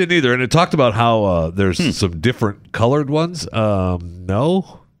 Yeah, I didn't either. And it talked about how there's some different colored ones.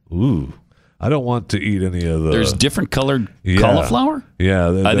 No. Ooh. I don't want to eat any of the... There's different colored cauliflower?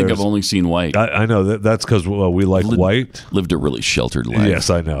 Yeah. I think I've only seen white. I know. That's because we like white. Lived a really sheltered life.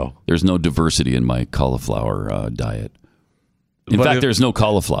 Yes, I know. There's no diversity in my cauliflower diet. In fact, there's no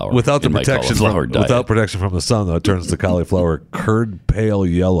cauliflower without the in protection my cauliflower diet. Without protection from the sun, though, it turns the cauliflower curd pale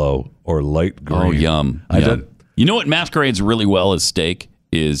yellow or light green. Oh, yum. You know what masquerades really well as steak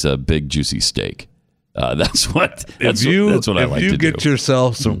is a big, juicy steak. That's what I like to do. If you get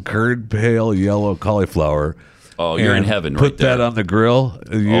yourself some curd pale yellow cauliflower, you're in heaven. Put that on the grill.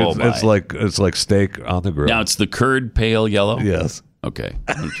 It's like steak on the grill. Now it's the curd pale yellow. Yes. Okay,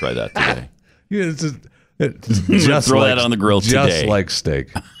 I'm gonna try that today. Yeah, just throw that on the grill today, just like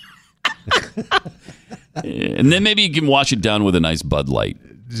steak. And then maybe you can wash it down with a nice Bud Light.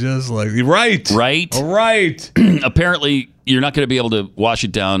 Just like right. Apparently, you're not going to be able to wash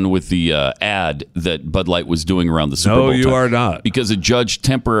it down with the ad that Bud Light was doing around the Super Bowl. No, you are not, because a judge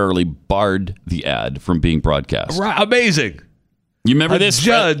temporarily barred the ad from being broadcast. Right. Amazing. You remember this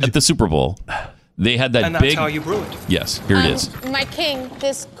judge at the Super Bowl? They had that and big. That's how you brew it. Yes, here it is. My king,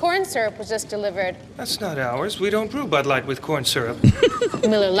 this corn syrup was just delivered. That's not ours. We don't brew Bud Light with corn syrup.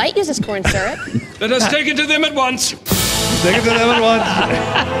 Miller Lite uses corn syrup. Let us take it to them at once. Take it to them at once.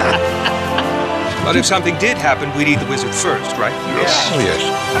 But if something did happen, we'd eat the wizard first, right? Yes. Oh, yes.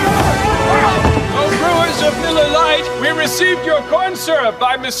 Oh, brewers of Miller Lite, we received your corn syrup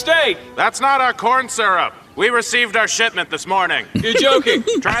by mistake. That's not our corn syrup. We received our shipment this morning. You're joking.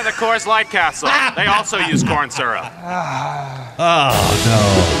 Try the Coors Light Castle. They also use corn syrup. Oh,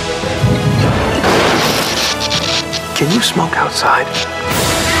 no. Can you smoke outside?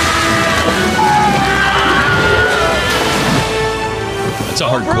 That's a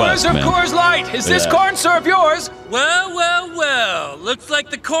hard Brewers quest, of Coors Light, is this corn syrup yours? Well, well, well. Looks like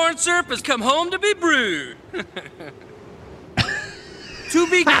the corn syrup has come home to be brewed. To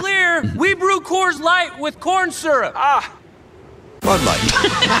be clear, we brew Coors Light with corn syrup. Bud Light,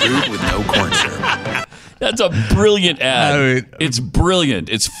 brewed with no corn syrup. That's a brilliant ad. It's brilliant.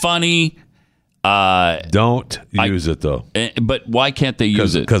 It's funny. Don't use it, though. But why can't they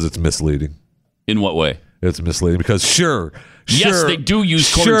use it? Because it's misleading. In what way? It's misleading because yes, they do use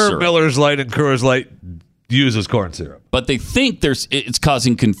corn syrup. Miller's Light and Coors Light uses corn syrup. But they think it's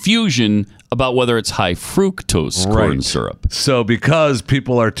causing confusion about whether it's high fructose corn syrup. So because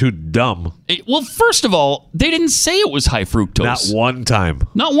people are too dumb. Well, first of all, they didn't say it was high fructose. Not one time.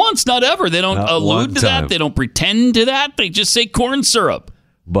 Not once, not ever. They don't allude to that. They don't pretend to that. They just say corn syrup.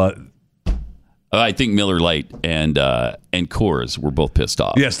 But I think Miller Lite and Coors were both pissed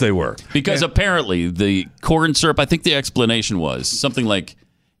off. Yes, they were. Because apparently the corn syrup, I think the explanation was something like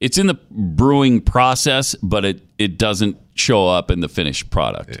it's in the brewing process, but it doesn't show up in the finished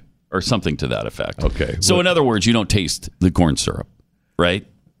product or something to that effect. Okay. So in other words, you don't taste the corn syrup, right?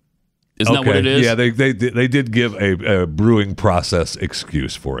 Isn't that what it is? Yeah, they did give a brewing process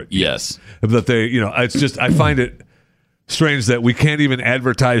excuse for it. Yes. But it's just, I find it strange that we can't even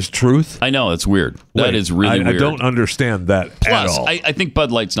advertise truth. I know, it's weird. That is really weird. I don't understand that at all. I think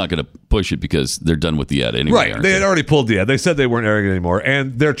Bud Light's not going to push it because they're done with the ad anyway. Right. They had already pulled the ad. They said they weren't airing it anymore.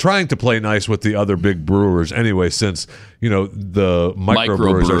 And they're trying to play nice with the other big brewers anyway, since, the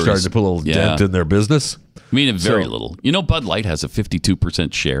microbrewers are starting to put a little dent in their business. I mean, very little. Bud Light has a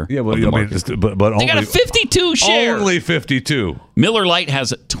 52% share. Yeah, well, but they got a 52 share. Only 52. Miller Lite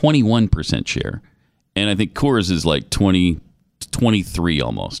has a 21% share. And I think Coors is like 23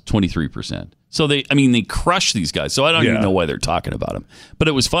 almost, 23%. So they crush these guys. So I don't even know why they're talking about them. But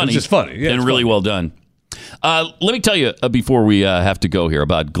it was funny. It's just funny. Yeah, and really well done. Let me tell you before we have to go here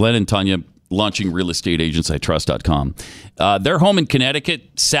about Glenn and Tanya launching realestateagentsitrust.com. Their home in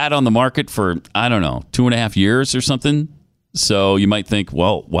Connecticut sat on the market for, 2.5 years or something. So you might think,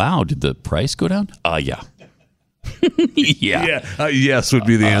 well, wow, did the price go down? Yeah. Yes would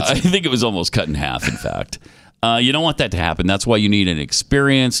be the answer. I think it was almost cut in half, in fact. You don't want that to happen. That's why you need an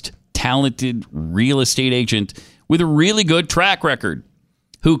experienced, talented real estate agent with a really good track record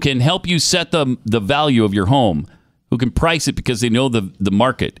who can help you set the value of your home, who can price it because they know the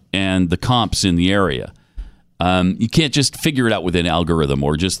market and the comps in the area. You can't just figure it out with an algorithm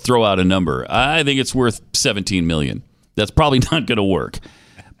or just throw out a number. I think it's worth $17 million. That's probably not going to work.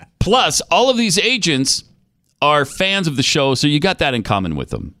 Plus, all of these agents are fans of the show, so you got that in common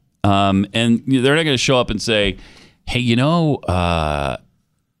with them. And they're not going to show up and say, hey,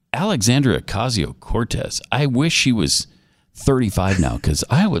 Alexandria Ocasio-Cortez, I wish she was 35 now because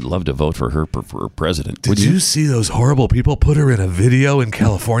I would love to vote for her for president. Did you see those horrible people put her in a video in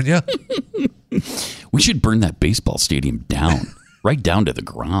California? We should burn that baseball stadium down, right down to the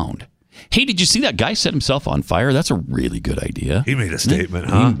ground. Hey, did you see that guy set himself on fire? That's a really good idea. He made a statement,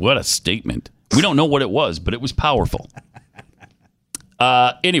 huh? What a statement. We don't know what it was, but it was powerful.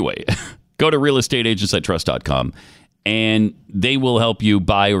 Anyway, go to realestateagentsitrust.com and they will help you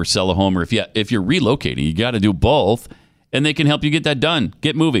buy or sell a home. Or if you're relocating, you got to do both. And they can help you get that done.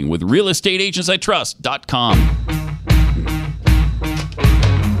 Get moving with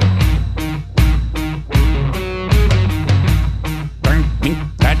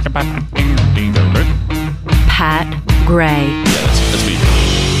Pat Gray. Yeah, that's me.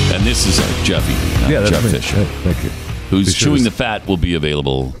 And this is Jeffy. That's Jeff me. Fish. Hey, thank you. Who's Chewing the Fat will be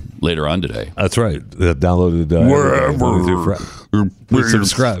available later on today. That's right. Downloaded wherever. Please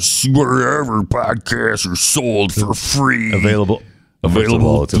subscribe. Wherever podcasts are sold for free. Available. First of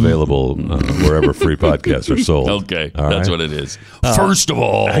all, it's available wherever free podcasts are sold. Okay, all that's right? what it is. First of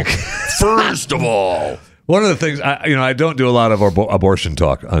all, one of the things I don't do a lot of abortion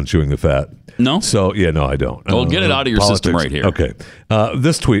talk on Chewing the Fat. No. So no, I don't. Well, get it out of your system right here. Okay.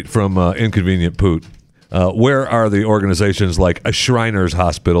 This tweet from Inconvenient Poot. Where are the organizations like Shriners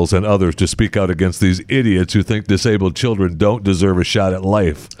Hospitals and others to speak out against these idiots who think disabled children don't deserve a shot at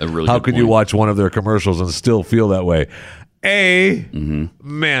life? How could you watch one of their commercials and still feel that way?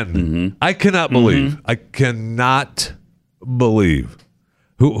 Men. I cannot believe. I cannot believe.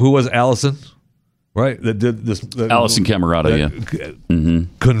 Who was Allison? Right? That did this. Allison Camerata,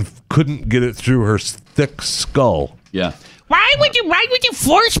 Couldn't get it through her thick skull. Yeah. Why would you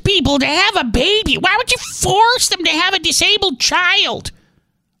force people to have a baby? Why would you force them to have a disabled child?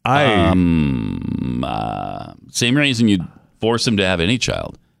 Same reason you'd force them to have any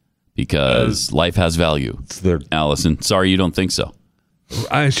child. Because life has value. Allison, sorry you don't think so.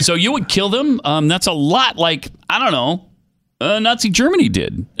 So you would kill them? That's a lot like, I don't know, Nazi Germany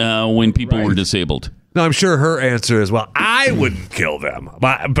did when people were disabled. No, I'm sure her answer is, well, I wouldn't kill them.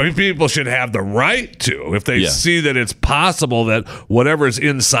 But people should have the right to if they see that it's possible that whatever's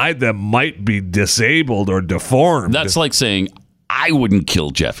inside them might be disabled or deformed. That's like saying, I wouldn't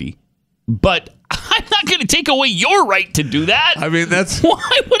kill Jeffy. But I'm not going to take away your right to do that. I mean, that's...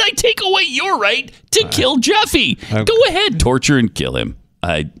 Why would I take away your right to kill Jeffy? Go ahead, torture and kill him.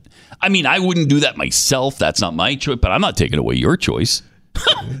 I mean, I wouldn't do that myself. That's not my choice, but I'm not taking away your choice.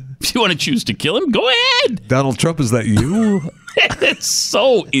 If you want to choose to kill him, go ahead. Donald Trump, is that you? It's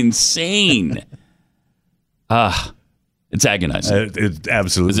so insane. It's agonizing. It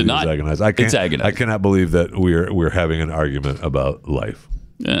absolutely is it not? Agonizing. It's agonizing. I cannot believe that we're having an argument about life.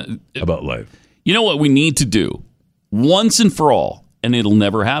 About life. You know what we need to do once and for all, and it'll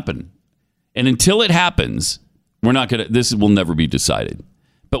never happen. And until it happens, we're not gonna. This will never be decided.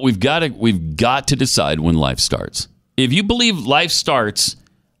 But we've got to decide when life starts. If you believe life starts,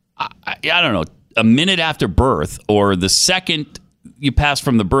 I don't know, a minute after birth, or the second you pass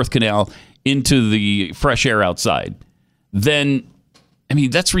from the birth canal into the fresh air outside, then I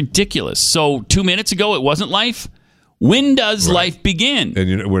mean that's ridiculous. So 2 minutes ago it wasn't life. When does life begin?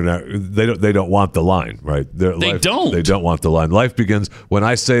 And we're not. They don't want the line, right? They don't want the line. Life begins when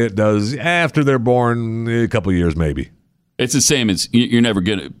I say it does. After they're born, a couple of years maybe. It's the same as you're never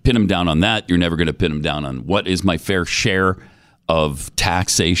going to pin them down on that. You're never going to pin them down on what is my fair share of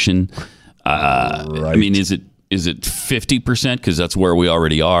taxation. I mean, is it 50%? Because that's where we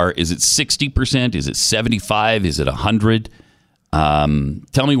already are. Is it 60%? Is it 75%? Is it 100%?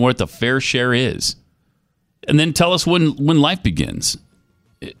 Tell me what the fair share is. And then tell us when life begins.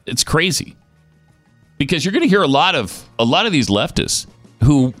 It's crazy. Because you're going to hear a lot of these leftists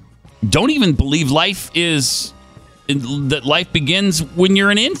who don't even believe that life begins when you're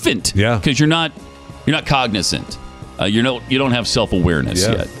an infant. Yeah. Because you're not cognizant. You don't have self-awareness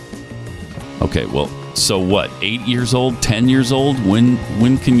yet. Okay, well, so what? 8 years old, 10 years old? When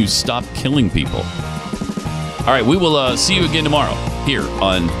can you stop killing people? All right, we will see you again tomorrow here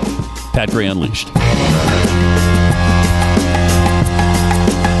on Pat Gray Unleashed.